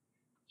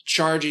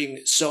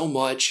charging so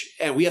much,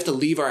 and we have to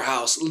leave our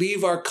house,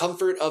 leave our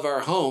comfort of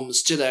our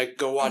homes to like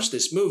go watch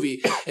this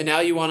movie, and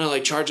now you want to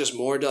like charge us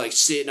more to like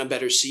sit in a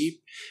better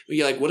seat.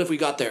 You're like, what if we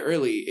got there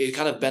early? It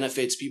kind of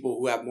benefits people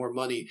who have more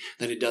money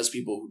than it does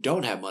people who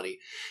don't have money.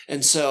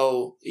 And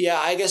so, yeah,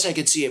 I guess I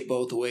could see it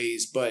both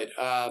ways, but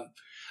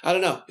I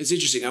don't know. It's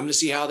interesting. I'm going to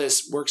see how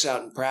this works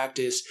out in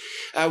practice.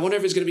 I wonder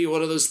if it's going to be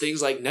one of those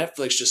things like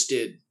Netflix just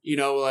did.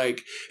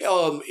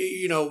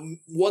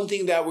 One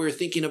thing that we're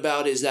thinking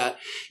about is that,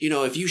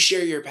 if you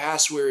share your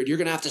password, you're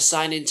going to have to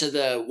sign into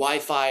the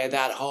Wi-Fi of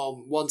that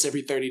home once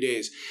every 30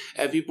 days.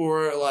 And people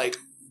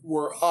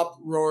were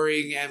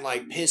uproaring and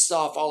like pissed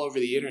off all over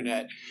the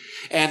internet.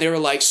 And they were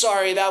like,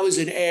 sorry, that was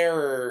an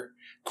error.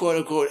 "Quote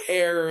unquote"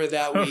 error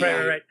that we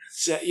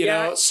set,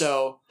 know.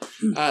 So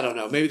I don't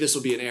know. Maybe this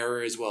will be an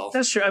error as well.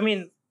 That's true. I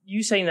mean,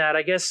 you saying that,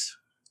 I guess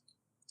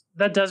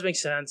that does make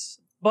sense.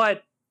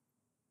 But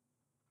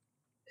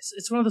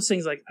it's one of those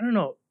things. Like, I don't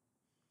know.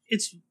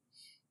 It's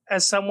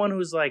as someone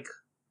who's like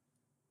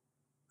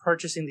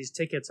purchasing these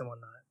tickets and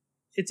whatnot.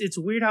 It's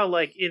weird how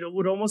like it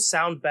would almost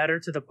sound better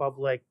to the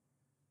public,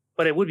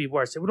 but it would be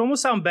worse. It would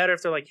almost sound better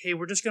if they're like, "Hey,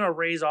 we're just gonna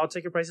raise all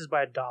ticket prices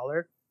by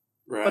 $1."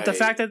 Right. But the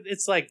fact that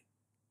it's like,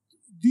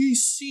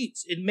 these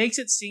seats, it makes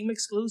it seem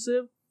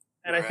exclusive,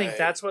 and I think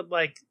that's what,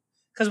 like,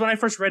 because when I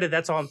first read it,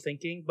 that's all I'm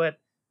thinking. But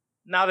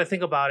now that I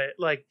think about it,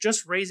 like,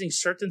 just raising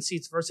certain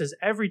seats versus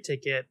every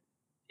ticket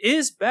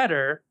is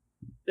better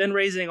than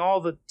raising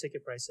all the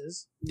ticket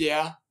prices.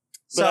 Yeah,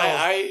 so, but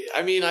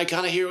I mean, I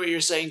kind of hear what you're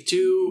saying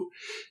too.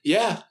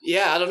 Yeah,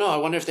 I don't know. I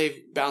wonder if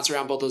they bounce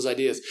around both those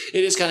ideas.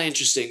 It is kind of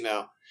interesting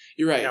though.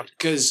 You're right,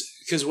 because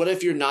what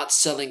if you're not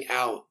selling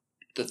out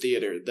the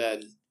theater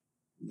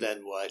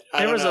then what?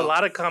 There was a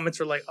lot of comments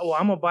were like, "Oh,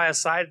 I'm gonna buy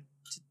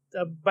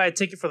buy a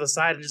ticket for the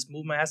side and just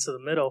move my ass to the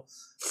middle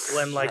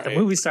when like the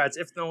movie starts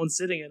if no one's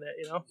sitting in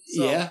it."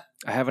 So, yeah,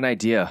 I have an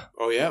idea.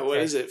 Oh yeah, what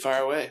is it?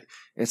 Fire away.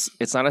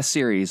 It's not a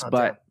series,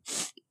 but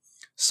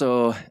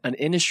so an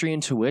industry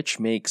into which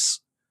makes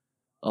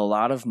a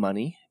lot of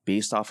money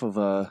based off of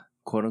a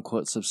 "quote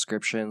unquote"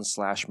 subscription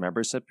 /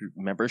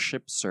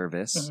 membership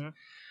service. Mm-hmm.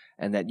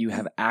 And that you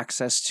have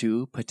access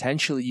to.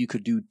 Potentially, you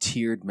could do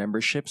tiered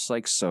memberships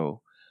like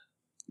so.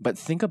 But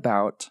think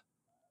about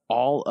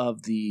all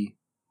of the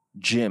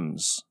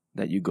gyms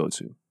that you go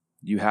to.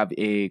 You have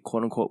a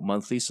 "quote unquote"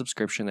 monthly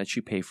subscription that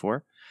you pay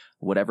for.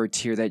 Whatever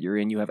tier that you're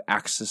in, you have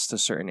access to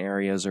certain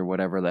areas or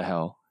whatever the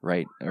hell,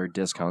 right? Or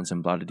discounts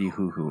and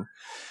blah-de-hoo-hoo.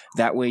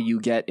 That way you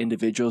get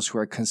individuals who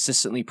are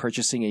consistently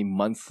purchasing a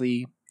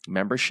monthly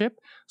membership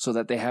so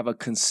that they have a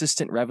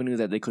consistent revenue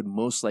that they could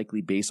most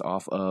likely base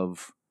off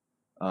of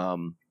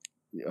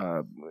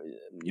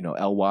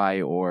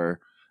LY or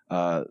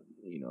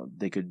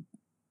they could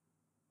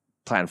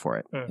plan for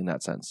it in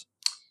that sense.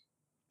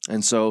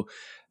 And so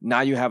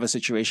now you have a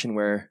situation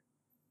where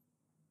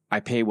I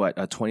pay a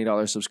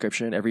 $20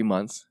 subscription every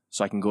month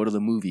so I can go to the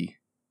movie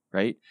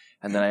right?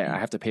 And then I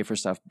have to pay for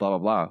stuff, blah, blah,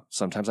 blah.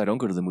 Sometimes I don't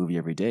go to the movie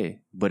every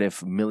day. But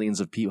if millions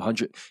of people,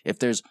 if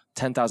there's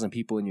 10,000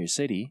 people in your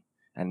city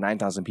and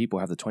 9,000 people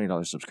have the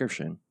 $20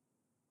 subscription,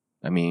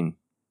 I mean,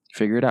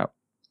 figure it out.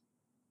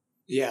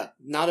 Yeah,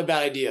 not a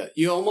bad idea.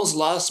 You almost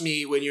lost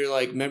me when you're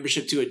like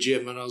membership to a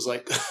gym, and I was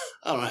like,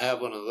 I don't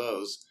have one of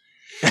those.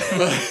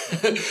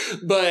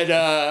 but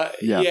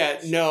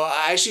no,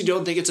 I actually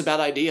don't think it's a bad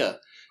idea.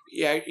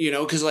 Yeah,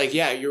 because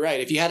you're right.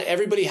 If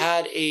everybody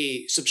had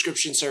a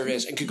subscription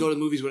service and could go to the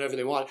movies whenever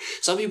they want,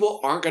 some people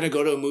aren't going to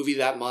go to a movie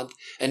that month,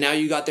 and now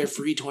you got their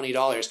free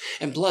 $20.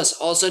 And plus,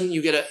 all of a sudden,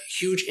 you get a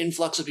huge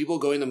influx of people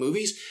going to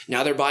movies.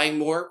 Now they're buying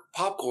more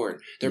popcorn.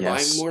 They're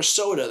buying more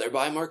soda. They're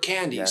buying more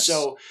candy. Yes.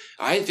 So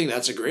I think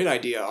that's a great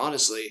idea,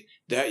 honestly.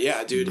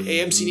 Dude,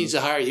 AMC needs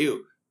to hire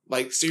you.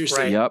 Like,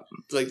 seriously. Right. Yep.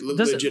 Like,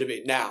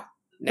 legitimate now.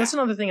 That's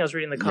another thing I was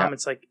reading in the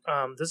comments. Like,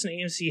 doesn't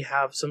AMC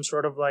have some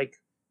sort of like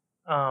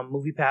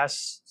movie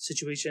pass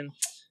situation?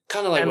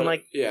 Kind of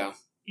like,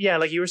 yeah,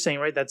 like you were saying,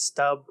 right? That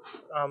stub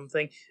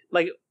thing.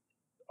 Like,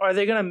 are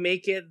they gonna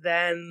make it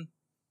then?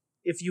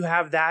 If you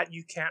have that,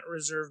 you can't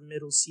reserve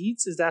middle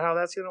seats. Is that how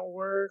that's gonna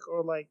work?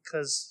 Or like,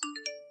 because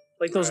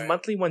like those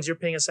monthly ones, you're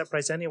paying a set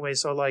price anyway.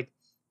 So like,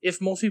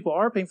 if most people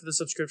are paying for the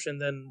subscription,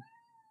 then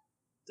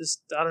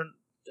I don't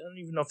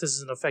even know if this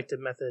is an effective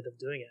method of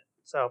doing it.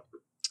 So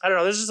I don't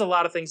know. There's just a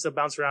lot of things that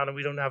bounce around, and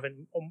we don't have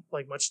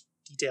like much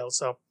detail.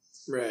 So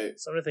something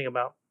to think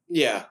about.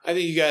 Yeah, I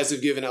think you guys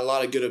have given a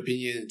lot of good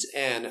opinions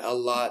and a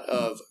lot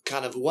of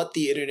kind of what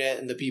the internet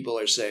and the people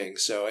are saying.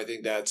 So I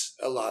think that's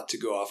a lot to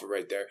go off of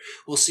right there.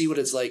 We'll see what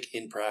it's like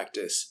in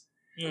practice.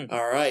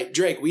 All right,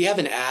 Drake, we have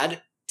an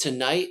ad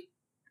tonight.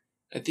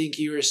 I think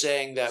you were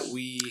saying that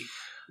we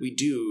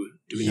do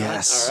we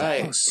yes. not? All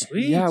right. Oh,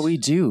 sweet. Yeah, we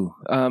do.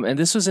 And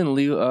this was in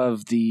lieu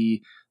of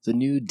the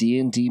new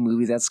D&D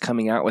movie that's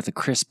coming out with the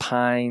Chris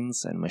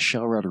Pines and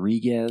Michelle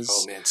Rodriguez.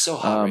 Oh, man, so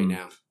hot right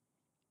now.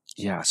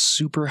 Yeah,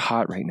 super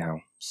hot right now.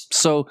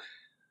 So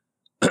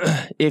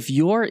if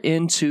you're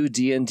into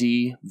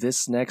D&D,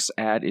 this next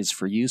ad is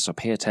for you, so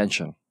pay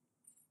attention.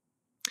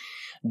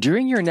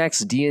 During your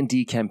next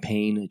D&D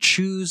campaign,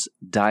 choose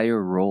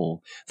Dire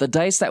Roll, the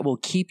dice that will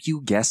keep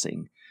you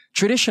guessing.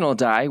 Traditional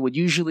die would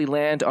usually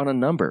land on a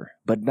number,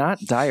 but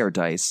not dire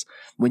dice.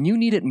 When you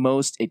need it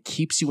most, it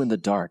keeps you in the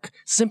dark.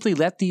 Simply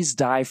let these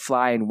die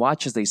fly and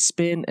watch as they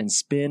spin and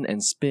spin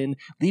and spin,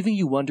 leaving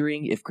you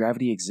wondering if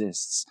gravity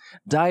exists.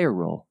 Dire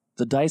Roll,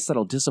 the dice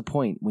that'll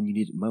disappoint when you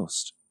need it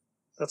most.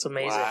 That's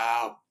amazing.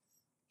 Wow.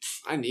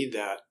 I need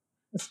that.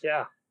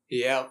 Yeah.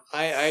 Yeah,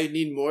 I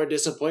need more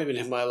disappointment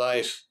in my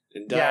life.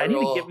 And I need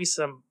to get me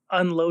some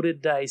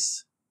unloaded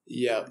dice.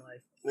 Yeah.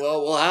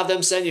 Well, we'll have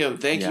them send you them.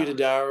 Thank you to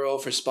Darrow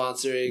for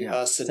sponsoring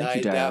us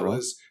tonight. That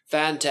was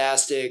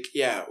fantastic.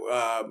 Yeah.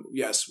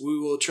 Yes, we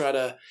will try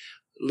to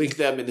link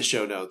them in the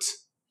show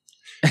notes.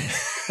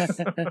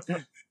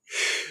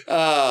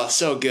 Oh,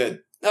 so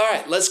good. All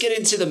right, let's get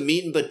into the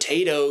meat and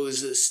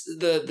potatoes.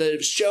 The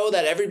show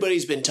that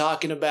everybody's been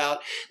talking about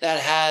that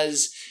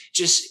has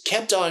just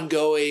kept on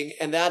going,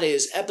 and that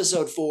is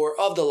episode 4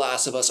 of The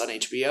Last of Us on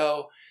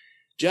HBO.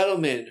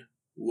 Gentlemen,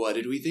 what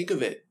did we think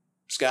of it?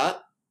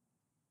 Scott?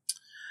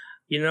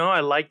 I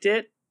liked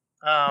it.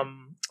 I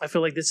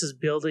feel like this is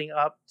building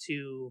up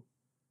to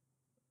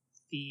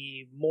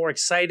the more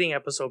exciting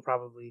episode,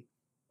 probably,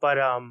 but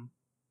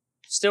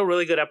still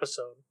really good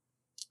episode.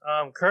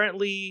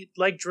 Currently,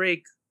 like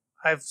Drake,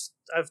 I've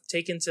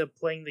taken to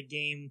playing the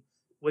game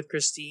with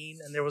Christine,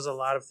 and there was a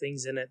lot of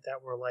things in it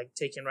that were like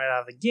taken right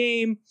out of the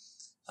game,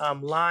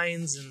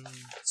 lines and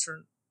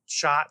certain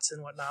shots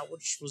and whatnot,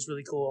 which was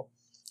really cool.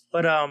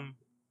 But I'm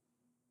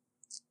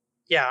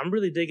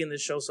really digging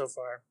this show so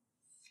far.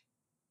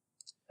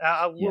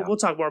 We'll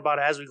talk more about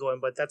it as we go in,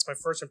 but that's my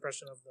first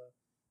impression of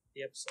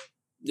the episode.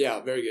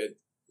 Yeah, very good.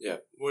 Yeah,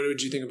 what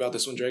did you think about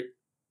this one, Drake?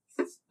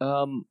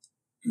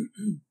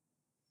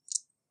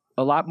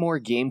 A lot more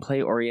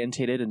gameplay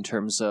orientated in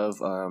terms of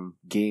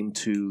game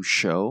to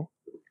show,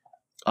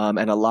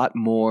 and a lot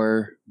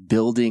more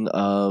building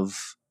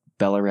of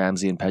Bella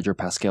Ramsey and Pedro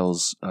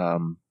Pascal's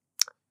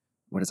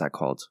what is that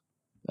called?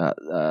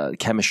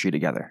 Chemistry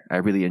together. I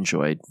really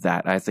enjoyed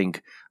that. I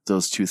think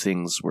those two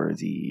things were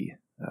the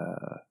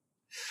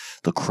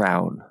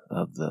crown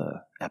of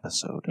the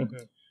episode.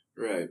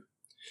 Mm-hmm. Right.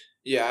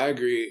 Yeah, I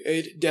agree.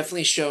 It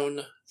definitely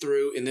shone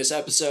through in this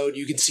episode.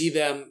 You can see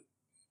them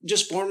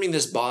just forming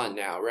this bond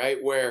now,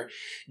 right? Where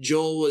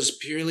Joel was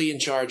purely in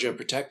charge of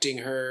protecting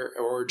her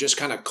or just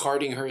kind of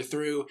carting her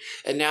through.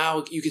 And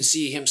now you can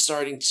see him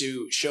starting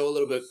to show a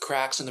little bit of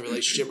cracks in the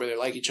relationship where they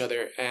like each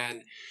other.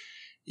 And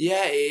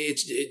yeah,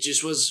 it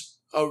just was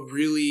a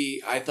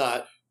really, I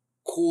thought,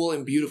 cool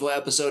and beautiful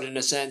episode in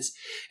a sense.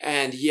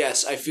 And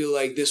yes, I feel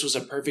like this was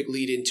a perfect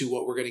lead into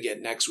what we're going to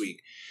get next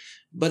week.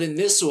 But in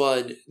this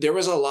one, there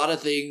was a lot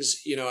of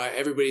things, you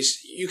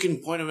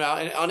can point them out.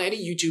 And on any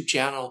YouTube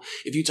channel,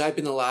 if you type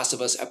in The Last of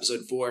Us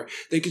episode 4,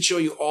 they could show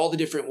you all the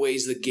different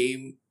ways the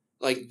game,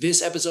 like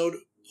this episode,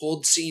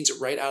 pulled scenes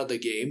right out of the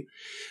game.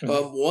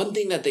 One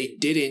thing that they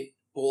didn't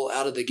pull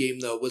out of the game,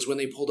 though, was when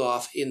they pulled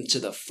off into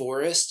the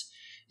forest.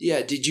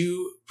 Yeah, did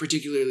you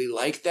particularly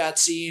like that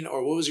scene,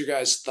 or what was your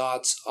guys'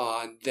 thoughts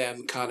on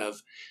them kind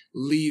of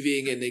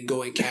leaving and then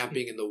going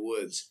camping in the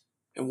woods,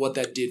 and what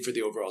that did for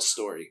the overall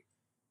story?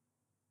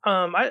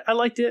 I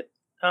liked it.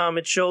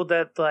 It showed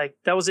that like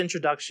that was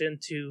introduction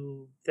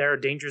to there are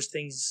dangerous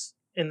things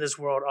in this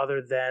world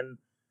other than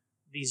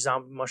these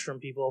zombie mushroom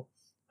people.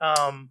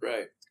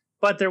 Right.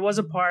 But there was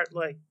a part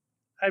like,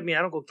 I mean,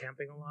 I don't go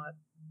camping a lot.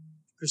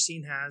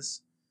 Christine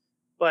has,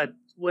 but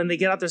when they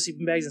get out their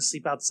sleeping bags and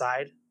sleep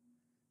outside,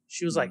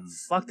 she was like,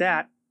 "Fuck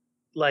that!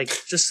 Like,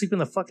 just sleep in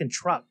the fucking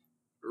truck."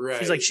 Right.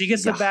 She's like, "She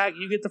gets the back,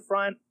 you get the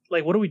front.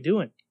 Like, what are we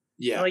doing?"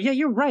 Yeah. I'm like, yeah,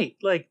 you're right.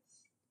 Like,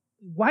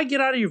 why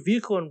get out of your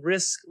vehicle and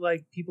risk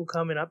like people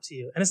coming up to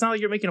you? And it's not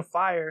like you're making a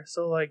fire,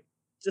 so like,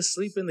 just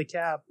sleep in the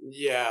cab.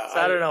 Yeah. So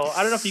I don't know.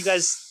 I don't know if you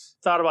guys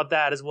thought about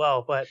that as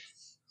well, but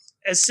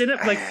as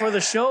like for the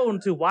show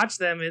and to watch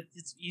them,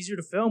 it's easier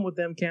to film with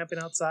them camping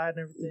outside and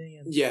everything.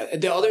 And yeah.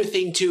 And the other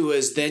thing too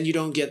is then you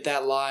don't get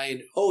that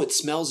line, "Oh, it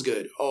smells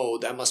good. Oh,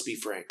 that must be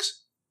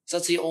Frank's." So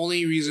that's the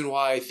only reason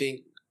why I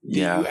think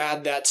you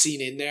add that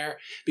scene in there,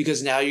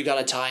 because now you got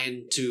to tie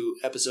into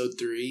episode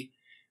 3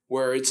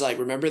 where it's like,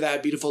 remember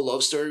that beautiful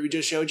love story we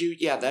just showed you?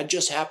 Yeah, that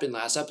just happened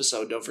last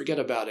episode. Don't forget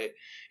about it.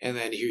 And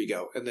then here you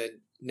go. And then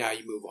now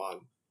you move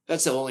on.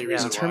 That's the only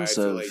reason why I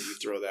feel like you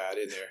throw that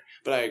in there.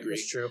 But I agree.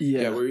 That's true.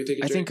 Yeah, what were you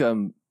thinking, Jake? I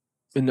think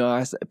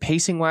no,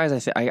 pacing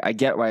wise, I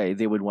get why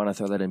they would want to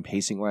throw that in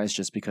pacing wise,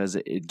 just because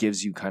it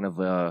gives you kind of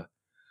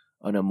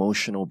an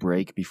emotional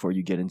break before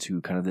you get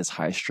into kind of this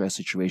high stress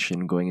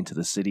situation, going into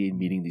the city and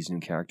meeting these new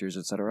characters,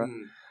 etc.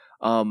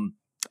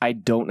 I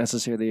don't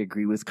necessarily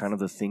agree with kind of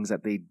the things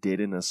that they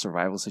did in a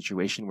survival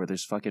situation where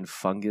there's fucking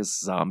fungus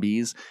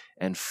zombies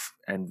and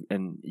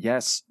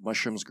yes,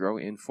 mushrooms grow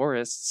in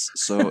forests,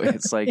 so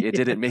it's like it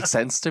didn't make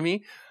sense to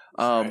me.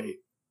 Right.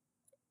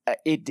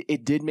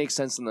 It did make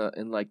sense in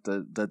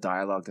the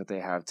dialogue that they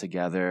have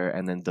together,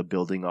 and then the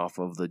building off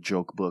of the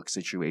joke book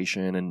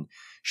situation, and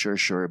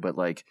sure, but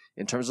like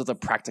in terms of the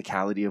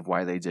practicality of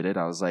why they did it,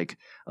 I was like,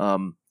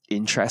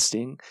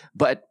 interesting,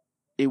 but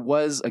it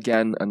was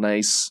again a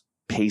nice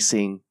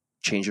pacing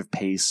change of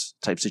pace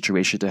type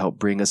situation to help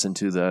bring us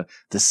into the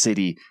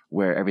city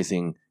where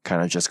everything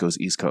kind of just goes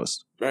East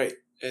Coast. Right.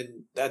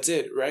 And that's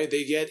it, right?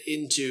 They get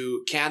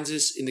into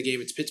Kansas. In the game,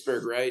 it's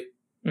Pittsburgh, right?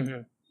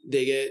 Mm-hmm.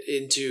 They get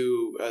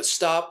into a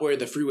stop where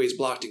the freeway's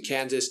blocked in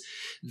Kansas.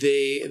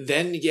 They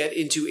then get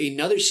into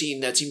another scene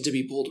that seemed to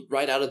be pulled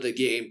right out of the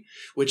game,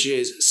 which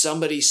is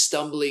somebody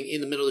stumbling in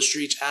the middle of the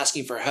streets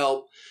asking for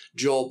help.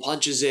 Joel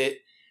punches it.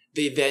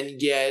 They then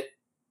get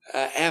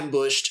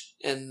ambushed,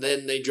 and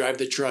then they drive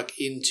the truck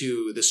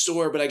into the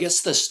store. But I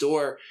guess the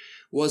store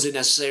wasn't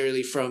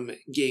necessarily from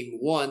game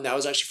 1. That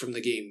was actually from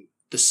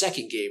the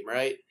second game,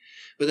 right?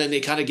 But then they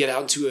kind of get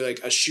out into like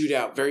a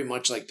shootout, very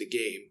much like the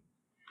game.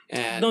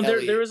 And no,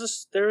 there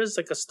is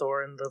like a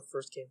store in the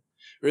first game.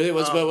 Really?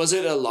 Was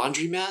it a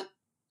laundromat?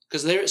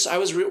 Because I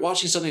was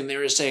watching something and they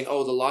were saying,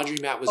 "Oh, the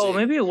laundromat was." Oh,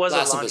 maybe it was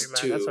Last a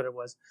laundromat. That's what it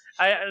was.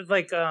 I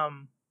like.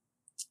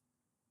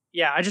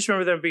 Yeah, I just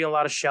remember there being a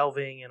lot of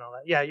shelving and all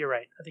that. Yeah, you're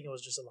right. I think it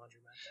was just a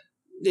laundromat.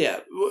 Yeah,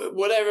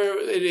 whatever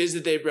it is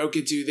that they broke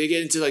into, they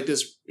get into like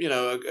this,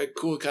 a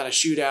cool kind of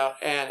shootout,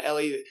 and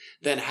Ellie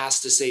then has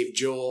to save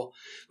Joel.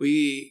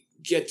 We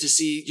get to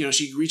see,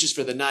 she reaches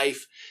for the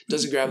knife,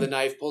 doesn't grab the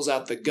knife, pulls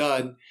out the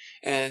gun,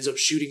 and ends up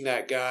shooting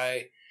that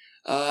guy.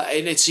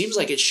 And it seems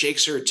like it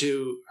shakes her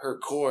to her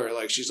core.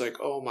 Like she's like,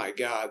 "Oh my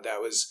God, that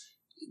was,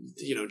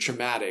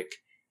 traumatic."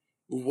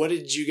 What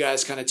did you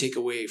guys kind of take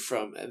away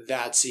from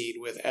that scene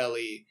with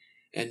Ellie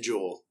and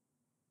Joel?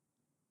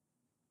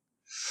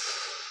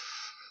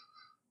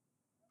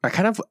 I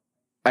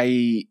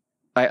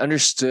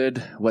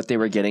understood what they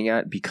were getting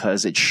at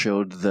because it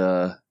showed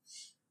the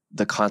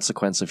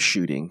consequence of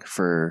shooting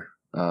for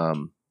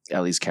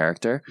Ellie's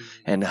character,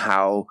 and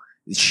how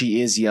she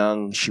is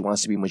young, she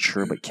wants to be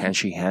mature, but can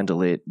she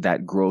handle it?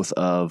 That growth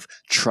of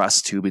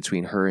trust too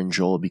between her and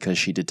Joel, because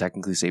she did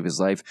technically save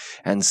his life,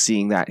 and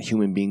seeing that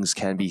human beings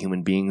can be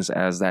human beings,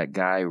 as that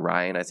guy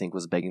Ryan, I think,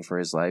 was begging for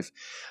his life.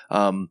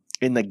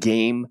 In the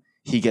game,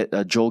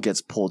 Joel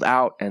gets pulled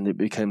out, and it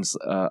becomes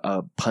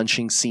a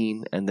punching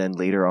scene, and then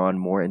later on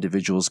more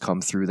individuals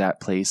come through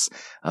that place,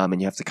 and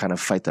you have to kind of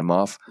fight them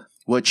off,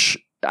 which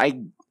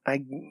I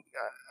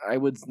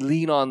would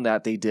lean on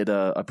that they did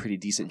a pretty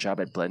decent job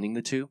at blending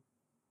the two.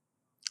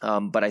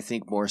 But I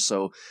think more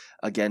so,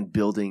 again,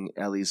 building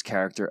Ellie's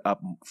character up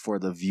for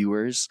the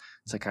viewers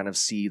to kind of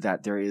see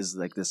that there is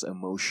like this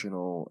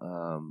emotional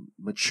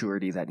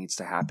maturity that needs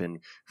to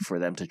happen for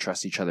them to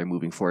trust each other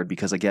moving forward.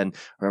 Because again,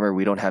 remember,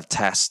 we don't have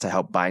Tess to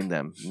help bind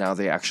them. Now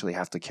they actually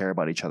have to care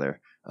about each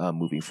other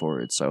moving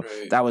forward. So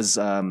that was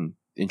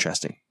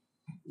interesting.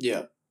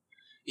 Yeah.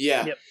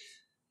 Yeah. Yep.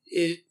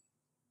 It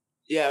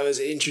was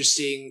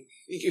interesting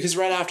because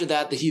right after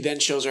that, he then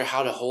shows her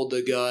how to hold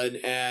the gun,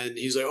 and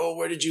he's like, "Oh,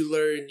 where did you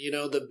learn,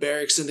 the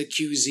barracks and the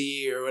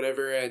QZ or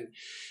whatever?" And,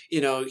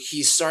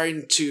 he's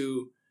starting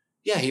to,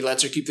 he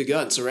lets her keep the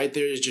gun. So right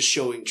there is just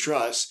showing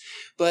trust.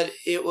 But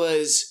it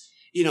was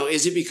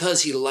is it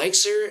because he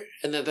likes her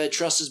and that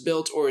trust is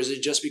built, or is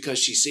it just because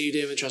she saved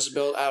him and trust is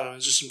built? I don't know.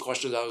 It's just some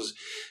questions I was,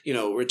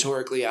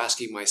 rhetorically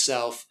asking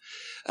myself.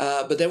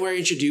 But then we're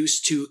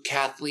introduced to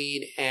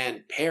Kathleen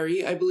and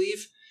Perry, I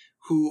believe,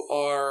 who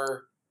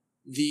are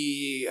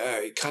the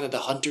kind of the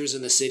hunters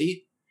in the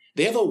city.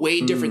 They have a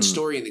way different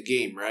story in the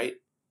game, right?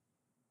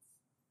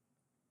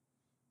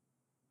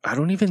 I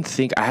don't even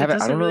think I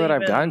haven't. I don't know that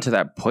I've gotten to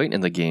that point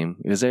in the game.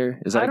 Is that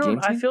a game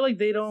thing? I feel like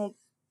they don't,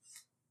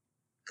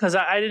 because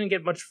I didn't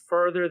get much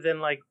further than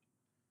like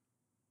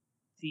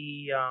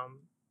the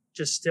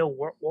just still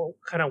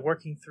kind of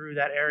working through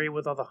that area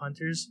with all the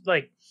hunters.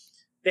 Like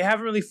they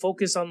haven't really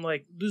focused on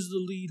like this is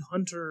the lead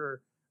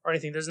hunter or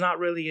anything. There's not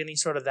really any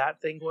sort of that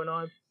thing going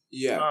on.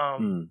 Yeah,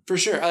 for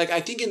sure. Like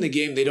I think in the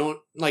game they don't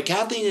like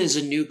Kathleen is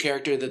a new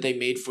character that they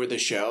made for the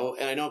show,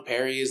 and I know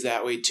Perry is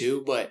that way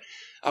too, but.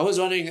 I was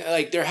wondering,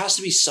 like, there has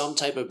to be some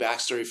type of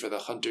backstory for the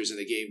hunters in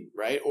the game,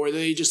 right? Or are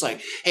they just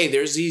like, hey,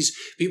 there's these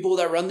people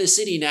that run the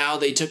city now.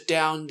 They took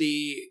down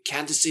the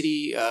Kansas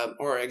City,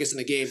 or I guess in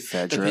the game,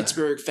 the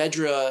Pittsburgh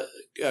Fedra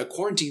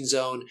quarantine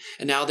zone,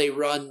 and now they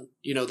run,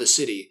 the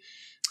city.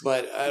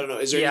 But I don't know.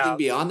 Is there anything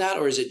beyond that,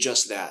 or is it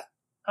just that?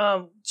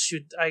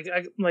 Shoot,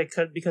 I like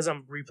because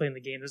I'm replaying the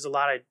game. There's a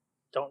lot I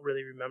don't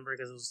really remember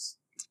because it was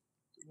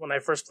when I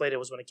first played. It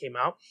was when it came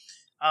out.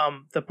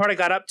 The part I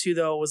got up to,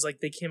 though, was like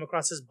they came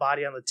across his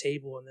body on the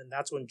table, and then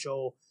that's when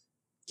Joel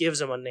gives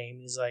him a name.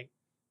 He's like,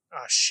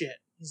 ah, shit.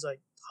 He's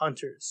like,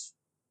 hunters.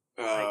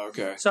 Oh,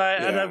 okay. So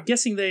and I'm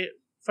guessing if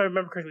I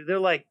remember correctly, they're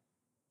like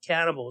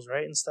cannibals,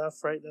 right? And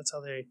stuff, right? That's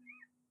how they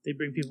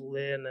bring people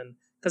in. And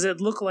because it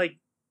looked like,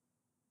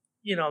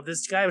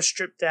 this guy was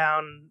stripped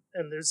down,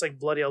 and there's like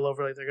bloody all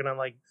over. Like they're going to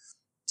like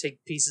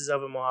take pieces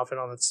of him off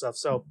and all that stuff.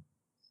 So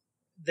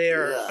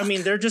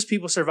they're just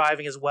people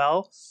surviving as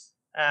well.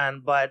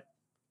 But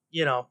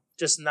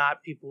just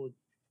not people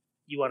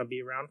you want to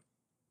be around.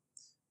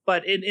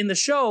 But in the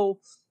show,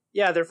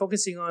 they're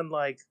focusing on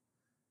like,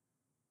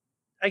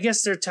 I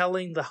guess they're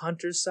telling the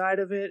hunter side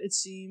of it. It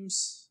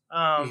seems.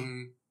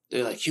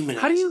 They're like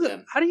humanizing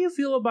them. How do you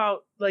feel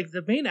about like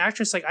the main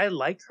actress? Like I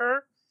like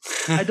her.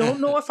 I don't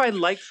know if I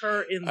like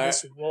her in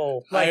this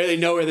role. Like, I already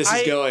know where this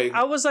is going.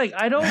 I was like,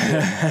 I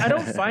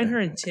don't find her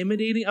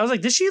intimidating. I was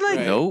like, did she like?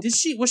 Nope.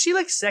 Was she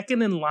like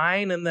second in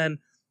line and then?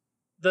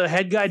 The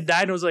head guy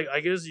died and was like, I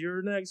guess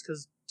you're next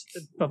because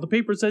the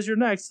paper says you're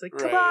next. Like,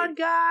 come on,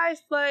 guys.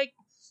 Like,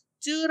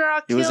 dude,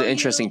 I'll kill you. It was an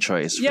interesting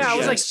choice. Yeah, I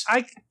was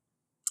like,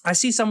 I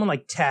see someone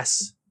like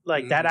Tess,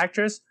 like that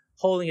actress,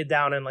 holding it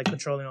down and like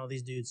controlling all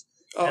these dudes.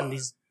 And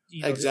these,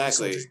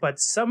 exactly.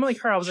 But someone like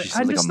her, I was like,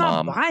 I'm like just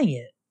not buying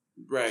it.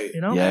 Right.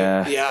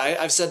 Yeah. Yeah,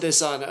 I've said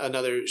this on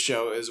another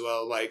show as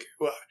well. Like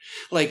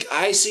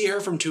I see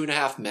her from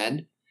 2.5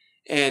 Men,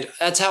 and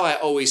that's how I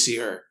always see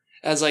her.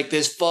 As like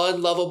this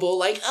fun, lovable,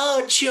 like,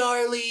 oh,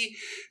 Charlie.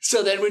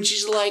 So then when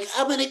she's like,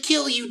 I'm going to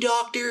kill you,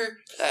 doctor.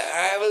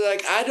 I was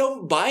like, I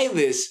don't buy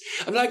this.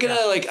 I'm not going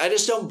to I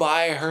just don't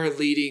buy her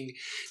leading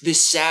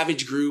this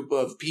savage group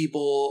of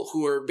people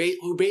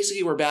who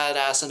basically were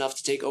badass enough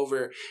to take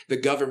over the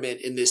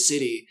government in this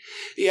city.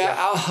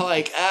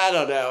 I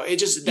don't know.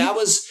 That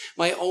was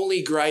my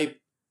only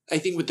gripe, I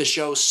think, with the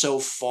show so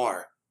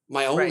far.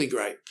 My only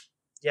gripe.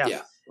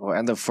 Yeah. Oh,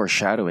 and the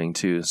foreshadowing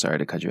too. Sorry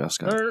to cut you off,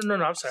 Scott. No.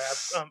 I'm sorry.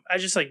 I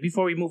just like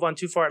before we move on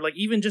too far, like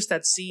even just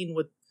that scene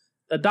with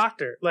the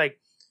doctor, like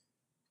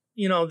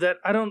that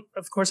I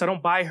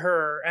don't buy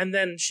her, and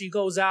then she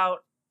goes out,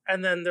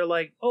 and then they're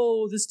like,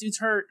 oh, this dude's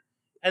hurt,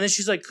 and then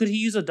she's like, could he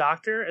use a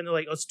doctor? And they're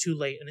like, oh, it's too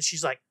late, and then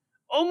she's like,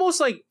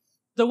 almost like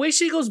the way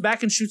she goes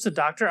back and shoots the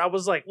doctor. I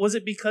was like, was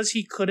it because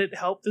he couldn't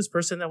help this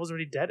person that was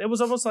already dead? It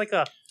was almost like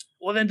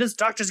well, then this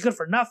doctor's good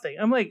for nothing.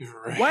 I'm like,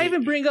 why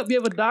even bring up you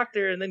have a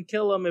doctor and then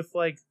kill him if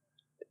like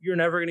you're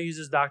never going to use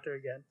this doctor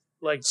again?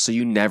 Like, so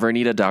you never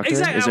need a doctor?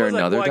 Exactly. Is there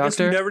another doctor? I guess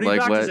you never need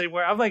doctors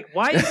anymore. I'm like,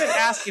 why even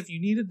ask if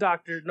you need a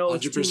doctor? No,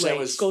 it's too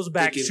late. Goes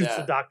back, shoots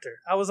the doctor.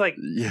 I was like,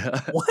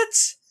 what?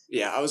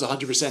 Yeah, I was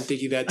 100%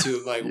 thinking that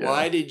too. Like,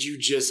 why did you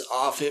just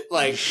off it?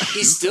 Like,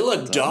 he's still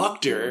a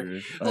doctor.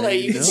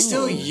 Like, you can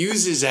still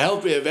use his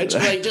help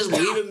eventually. Like, just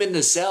leave him in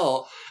the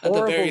cell at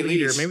the very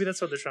least. Maybe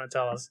that's what they're trying to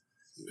tell us.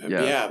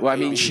 Yeah. Well, I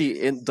mean, she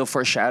in the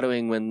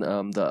foreshadowing when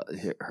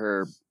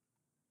her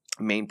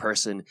main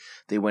person,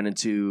 they went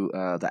into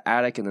the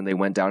attic and then they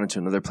went down into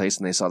another place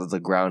and they saw that the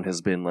ground has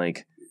been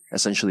like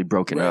essentially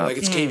broken up, like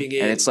it's caving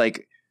in, and it's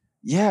like,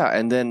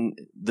 and then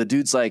the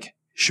dude's like,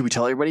 should we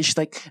tell everybody? She's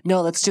like,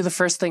 no, let's do the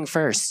first thing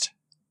first.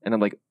 And I'm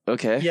like,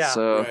 okay,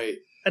 so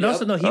and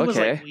also no, he was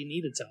like, we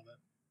need to tell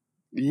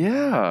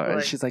them.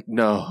 And she's like,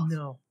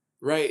 no.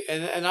 Right,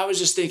 and I was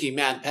just thinking,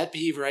 man, pet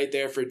peeve right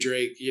there for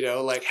Drake.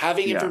 Like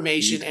having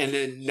information and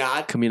then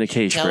not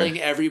communication, telling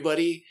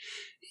everybody.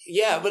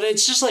 Yeah, but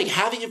it's just like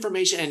having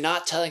information and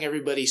not telling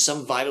everybody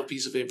some vital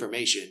piece of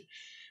information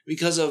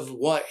because of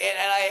what.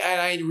 And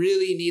I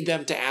really need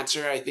them to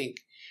answer. I think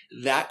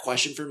that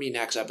question for me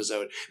next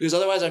episode, because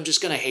otherwise I'm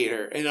just going to hate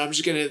her, and I'm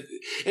just going to,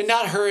 and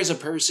not her as a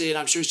person.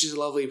 I'm sure she's a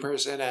lovely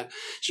person, and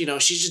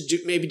she's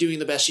just maybe doing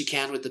the best she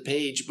can with the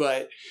page,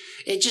 but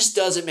it just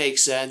doesn't make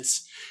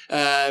sense.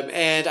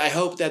 And I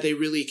hope that they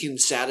really can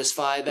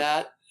satisfy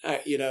that,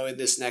 in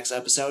this next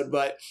episode.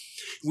 But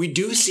we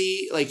do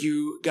see, like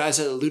you guys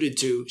had alluded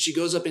to, she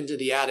goes up into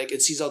the attic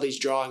and sees all these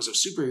drawings of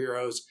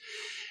superheroes.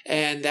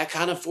 And that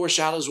kind of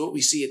foreshadows what we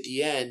see at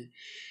the end.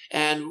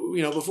 And,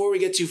 before we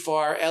get too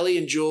far, Ellie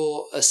and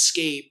Joel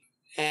escape,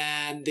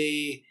 and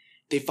they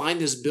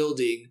find this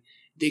building.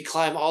 They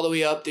climb all the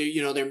way up.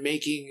 They're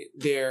making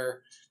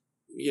their,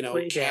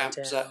 camp.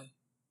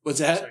 What's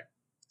that? Sorry.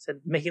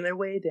 Said making their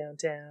way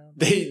downtown.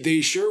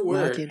 They sure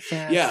were.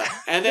 Yeah.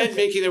 And then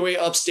making their way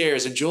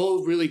upstairs. And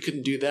Joel really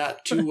couldn't do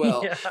that too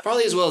well. Yeah.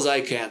 Probably as well as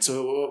I can.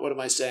 So what am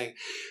I saying?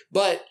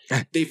 But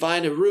they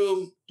find a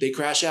room. They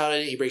crash out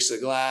in it. He breaks the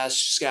glass,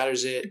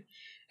 scatters it.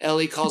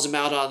 Ellie calls him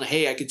out on,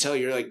 hey, I can tell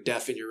you're like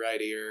deaf in your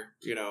right ear,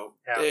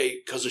 hey,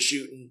 because of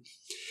shooting.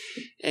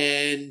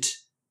 And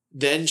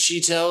then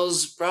she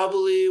tells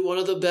probably one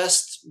of the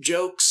best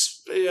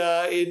jokes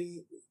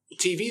in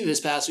TV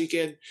this past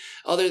weekend,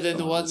 other than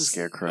the ones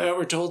that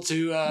were told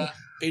to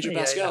Pedro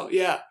Pascal.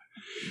 Yeah.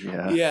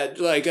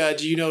 Like,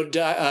 do you know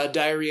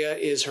diarrhea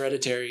is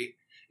hereditary?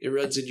 It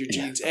runs in your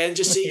genes. And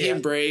just seeing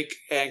him break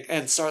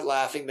and start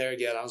laughing there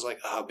again, I was like,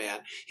 oh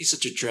man, he's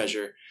such a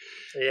treasure.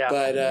 Yeah.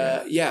 But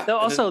Though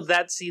also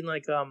that scene,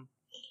 like,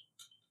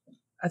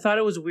 I thought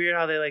it was weird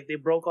how they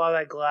broke all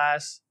that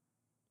glass,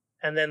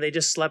 and then they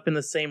just slept in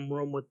the same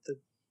room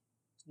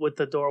with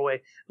the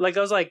doorway. Like, I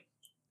was like,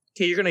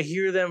 okay, you're gonna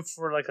hear them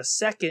for like a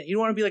second. You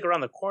don't want to be like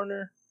around the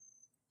corner,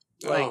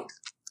 like.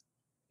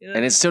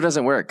 And it still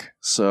doesn't work.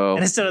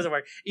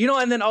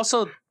 And then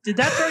also, did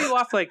that throw you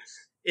off? Like,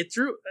 it's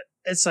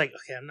like,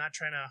 okay, I'm not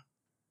trying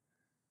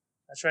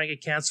to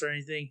get cancer or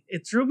anything.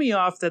 It threw me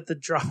off that the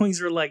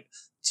drawings were like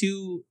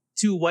two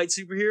white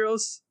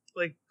superheroes,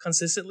 like,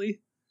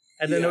 consistently,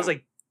 and then there was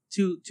like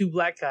two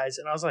black guys,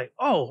 and I was like,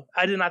 oh,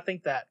 I did not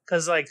think that,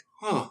 because like,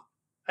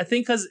 I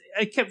think because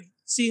I kept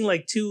seeing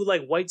like two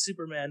like white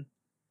Superman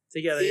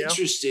together.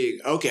 Interesting.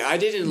 Okay, I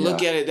didn't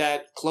look at it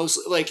that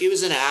closely. Like, it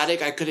was an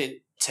attic. I couldn't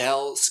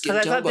tell skin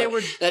tone,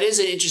 but that is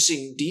an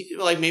interesting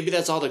like, maybe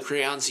that's all the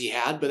crayons he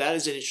had, but that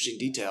is an interesting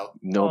detail.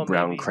 No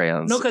brown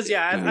crayons. No, because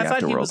I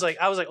thought he was like,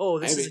 I was like, oh,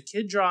 this is a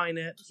kid drawing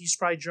it. He's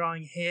probably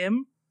drawing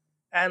him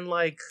and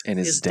like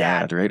his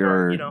dad, right?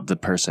 Or the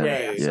person.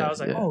 Yeah. So I was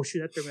like, oh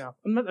shoot, that threw me off.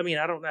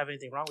 I don't have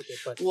anything wrong with it,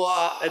 but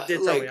it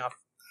did throw me off.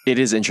 It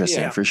is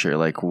interesting for sure.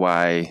 Like,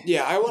 why?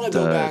 Yeah, I want to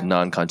go back.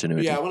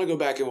 Non-continuity. Yeah, I want to go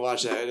back and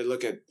watch that and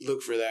look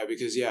for that,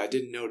 because I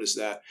didn't notice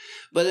that.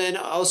 But then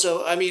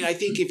also, I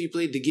think if you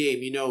played the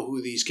game, you know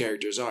who these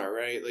characters are,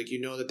 right? Like, you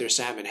know that they're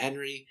Sam and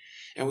Henry,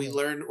 and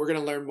we're going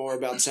to learn more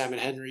about Sam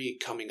and Henry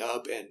coming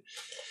up, and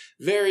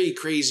very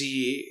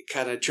crazy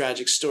kind of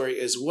tragic story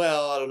as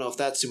well. I don't know if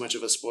that's too much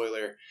of a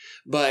spoiler,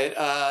 but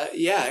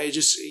it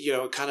just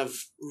kind of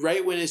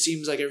right when it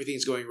seems like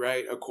everything's going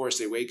right, of course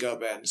they wake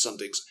up and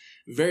something's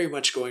very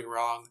much going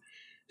wrong.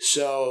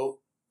 So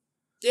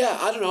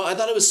I don't know, I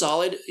thought it was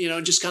solid,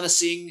 just kind of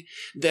seeing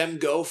them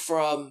go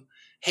from,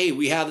 hey,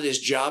 we have this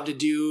job to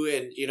do,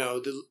 and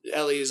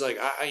Ellie is like,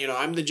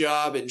 I'm the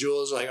job, and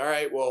Joel is like, all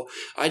right, well,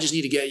 I just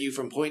need to get you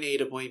from point A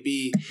to point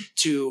B,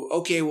 to,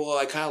 okay, well,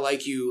 I kind of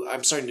like you,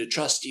 I'm starting to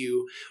trust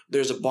you,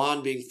 there's a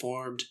bond being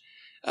formed.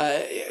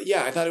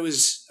 I thought it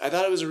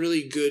was a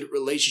really good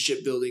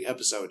relationship building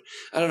episode.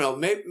 I don't know,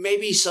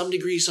 maybe some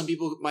degree some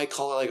people might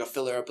call it like a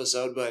filler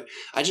episode, but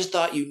I just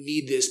thought you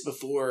need this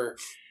before,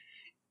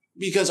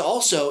 because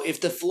also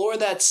if the floor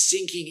that's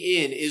sinking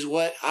in is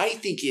what I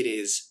think it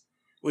is,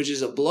 which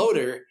is a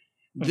bloater,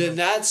 then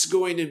that's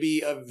going to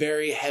be a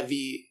very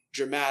heavy,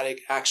 dramatic,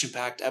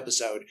 action-packed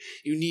episode.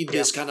 You need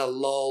this kind of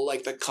lull,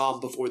 like the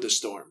calm before the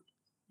storm.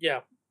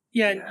 Yeah.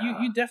 Yeah,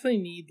 and you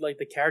definitely need like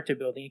the character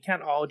building. It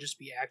can't all just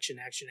be action.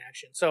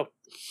 So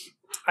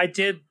I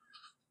did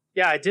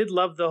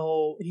love the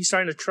whole, he's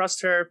starting to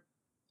trust her.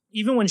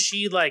 Even when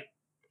she, like,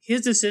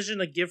 his decision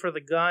to give her the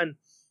gun,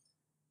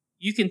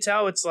 you can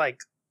tell it's like,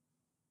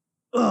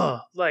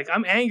 ugh, like,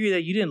 I'm angry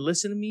that you didn't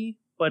listen to me,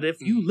 but if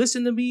you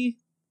listened to me,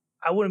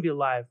 I wouldn't be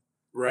alive.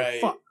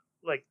 Right. Like, fuck.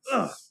 Like,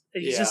 ugh.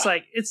 It's just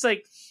like, it's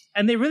like,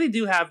 and they really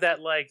do have that,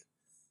 like,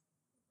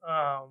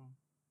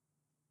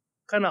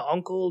 kind of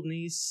uncle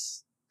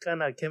niece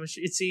kind of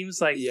chemistry. It seems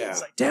like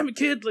it's like, damn it,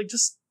 kid, like,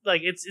 just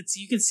like it's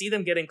you can see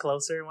them getting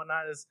closer and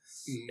whatnot.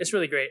 It's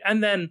really great.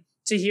 And then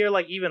to hear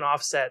like even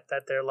Offset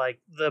that they're like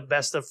the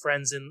best of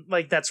friends in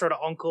like that sort of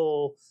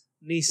uncle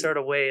niece sort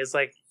of way is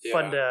like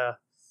fun to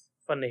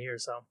hear.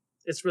 So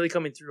it's really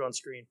coming through on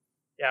screen.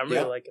 Yeah, I'm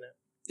really liking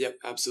it. Yep,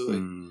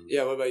 absolutely.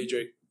 Yeah, what about you,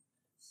 Drake?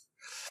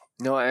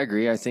 No, I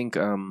agree. I think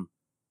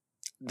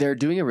they're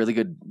doing a really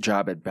good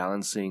job at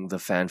balancing the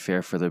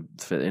fanfare for the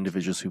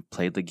individuals who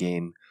played the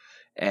game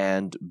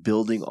and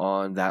building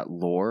on that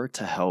lore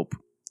to help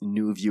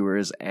new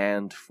viewers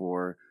and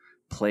for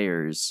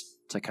players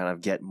to kind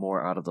of get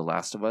more out of The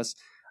Last of Us.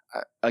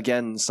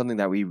 Again, something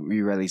that we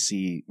rarely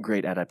see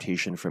great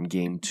adaptation from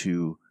game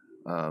to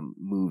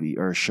movie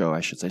or show,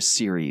 I should say,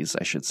 series,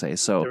 I should say.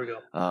 So, There we go.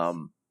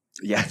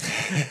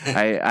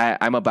 yeah,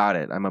 I'm about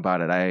it.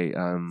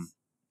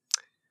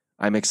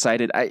 I'm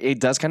excited. It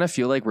does kind of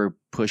feel like we're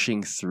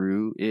pushing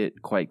through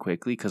it quite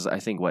quickly because I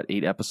think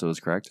 8 episodes,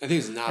 correct? I think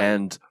it's 9.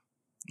 And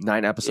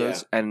 9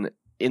 episodes, and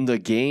in the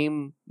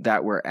game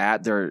that we're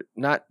at, they're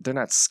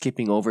not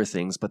skipping over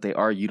things, but they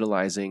are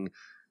utilizing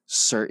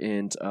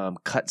certain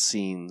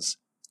cutscenes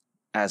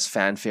as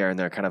fanfare, and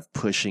they're kind of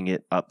pushing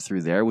it up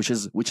through there, which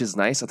is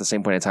nice. At the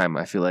same point in time,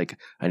 I feel like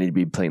I need to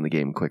be playing the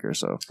game quicker,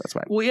 so that's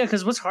fine. Well, yeah,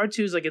 because what's hard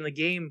too is like in the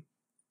game,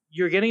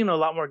 you're getting into a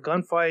lot more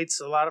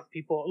gunfights. A lot of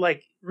people,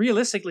 like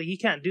realistically, he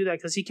can't do that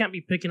because he can't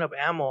be picking up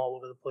ammo all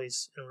over the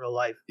place in real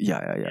life.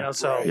 Yeah. You know,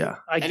 so yeah,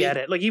 I get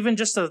it. Like even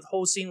just the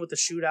whole scene with the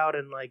shootout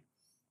and like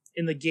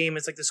in the game,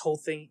 it's like this whole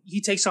thing.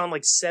 He takes on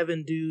like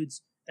 7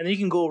 dudes, and then you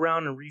can go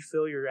around and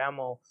refill your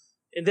ammo.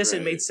 In this,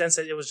 it made sense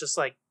that it was just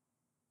like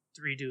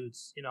 3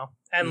 dudes, you know,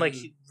 and like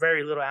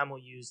very little ammo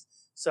used.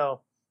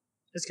 So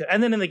it's good.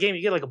 And then in the game,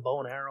 you get like a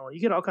bow and arrow.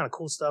 You get all kind of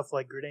cool stuff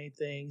like grenade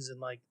things and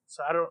like.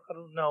 So I don't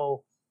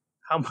know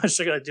how much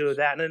they're gonna do with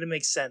that, and then it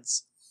makes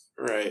sense.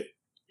 Right.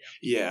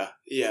 Yeah.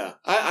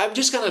 I'm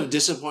just kind of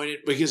disappointed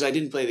because I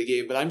didn't play the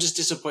game, but I'm just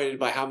disappointed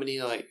by how many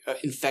like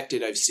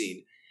infected I've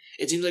seen.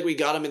 It seems like we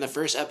got them in the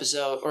first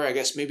episode, or I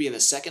guess maybe in the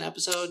second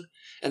episode,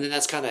 and then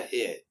that's kind of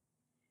it.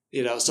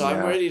 You know, so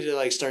I'm ready to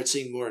like start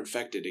seeing more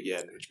infected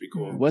again, which would be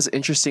cool. It was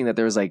interesting that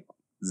there was like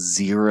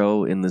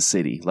 0 in the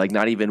city, like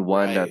not even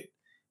one that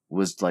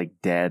was like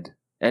dead.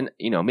 And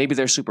you know, maybe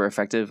they're super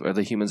effective, or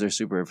the humans are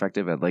super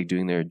effective at like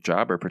doing their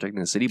job or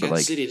protecting the city. But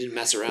like, city didn't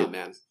mess around,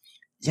 man.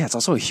 Yeah, it's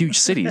also a huge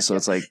city, so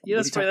it's like yeah,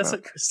 that's funny. That's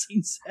what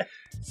Christine said.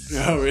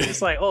 Oh, really?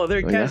 It's like, they're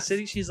in Kansas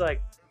City. She's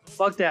like,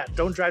 fuck that.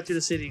 Don't drive through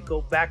the city.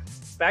 Go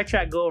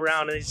backtrack, go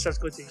around, and then he starts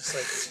going through. Just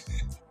like,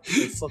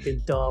 you're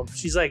fucking dumb.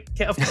 She's like,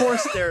 of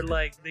course they're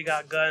like they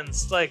got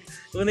guns. Like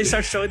when they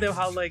start showing them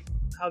how they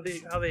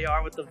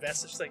are with the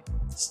vests, she's like,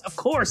 of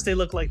course they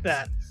look like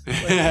that.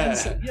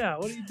 Like, yeah,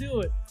 what are you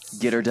doing?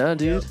 Get her done,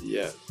 dude.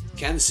 Yeah.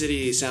 Kansas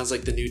City sounds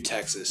like the new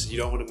Texas. You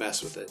don't want to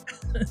mess with it.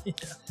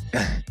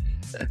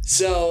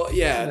 So,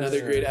 yeah,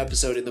 another great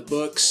episode in the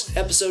books.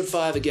 Episode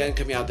 5, again,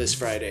 coming out this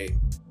Friday.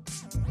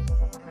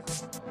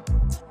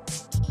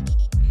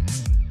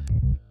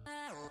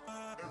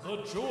 The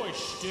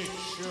Joystick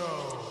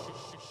Show.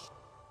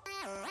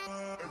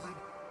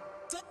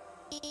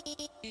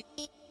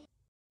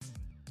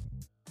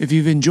 If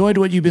you've enjoyed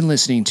what you've been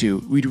listening to,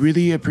 we'd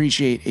really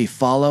appreciate a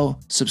follow,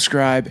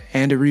 subscribe,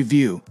 and a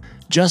review.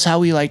 Just how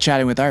we like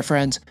chatting with our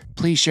friends,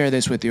 please share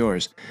this with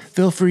yours.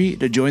 Feel free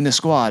to join the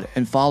squad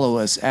and follow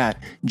us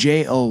at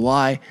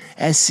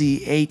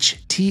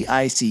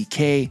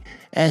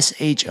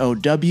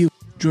JoyStickShow,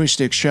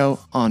 Joystick Show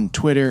on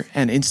Twitter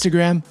and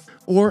Instagram,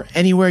 or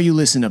anywhere you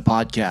listen to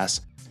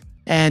podcasts.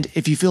 And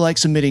if you feel like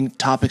submitting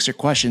topics or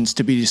questions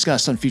to be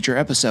discussed on future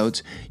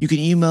episodes, you can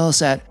email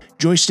us at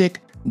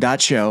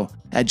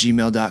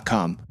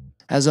joystick.show@gmail.com.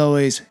 As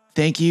always,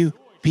 thank you,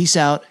 peace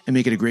out, and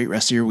make it a great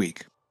rest of your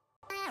week.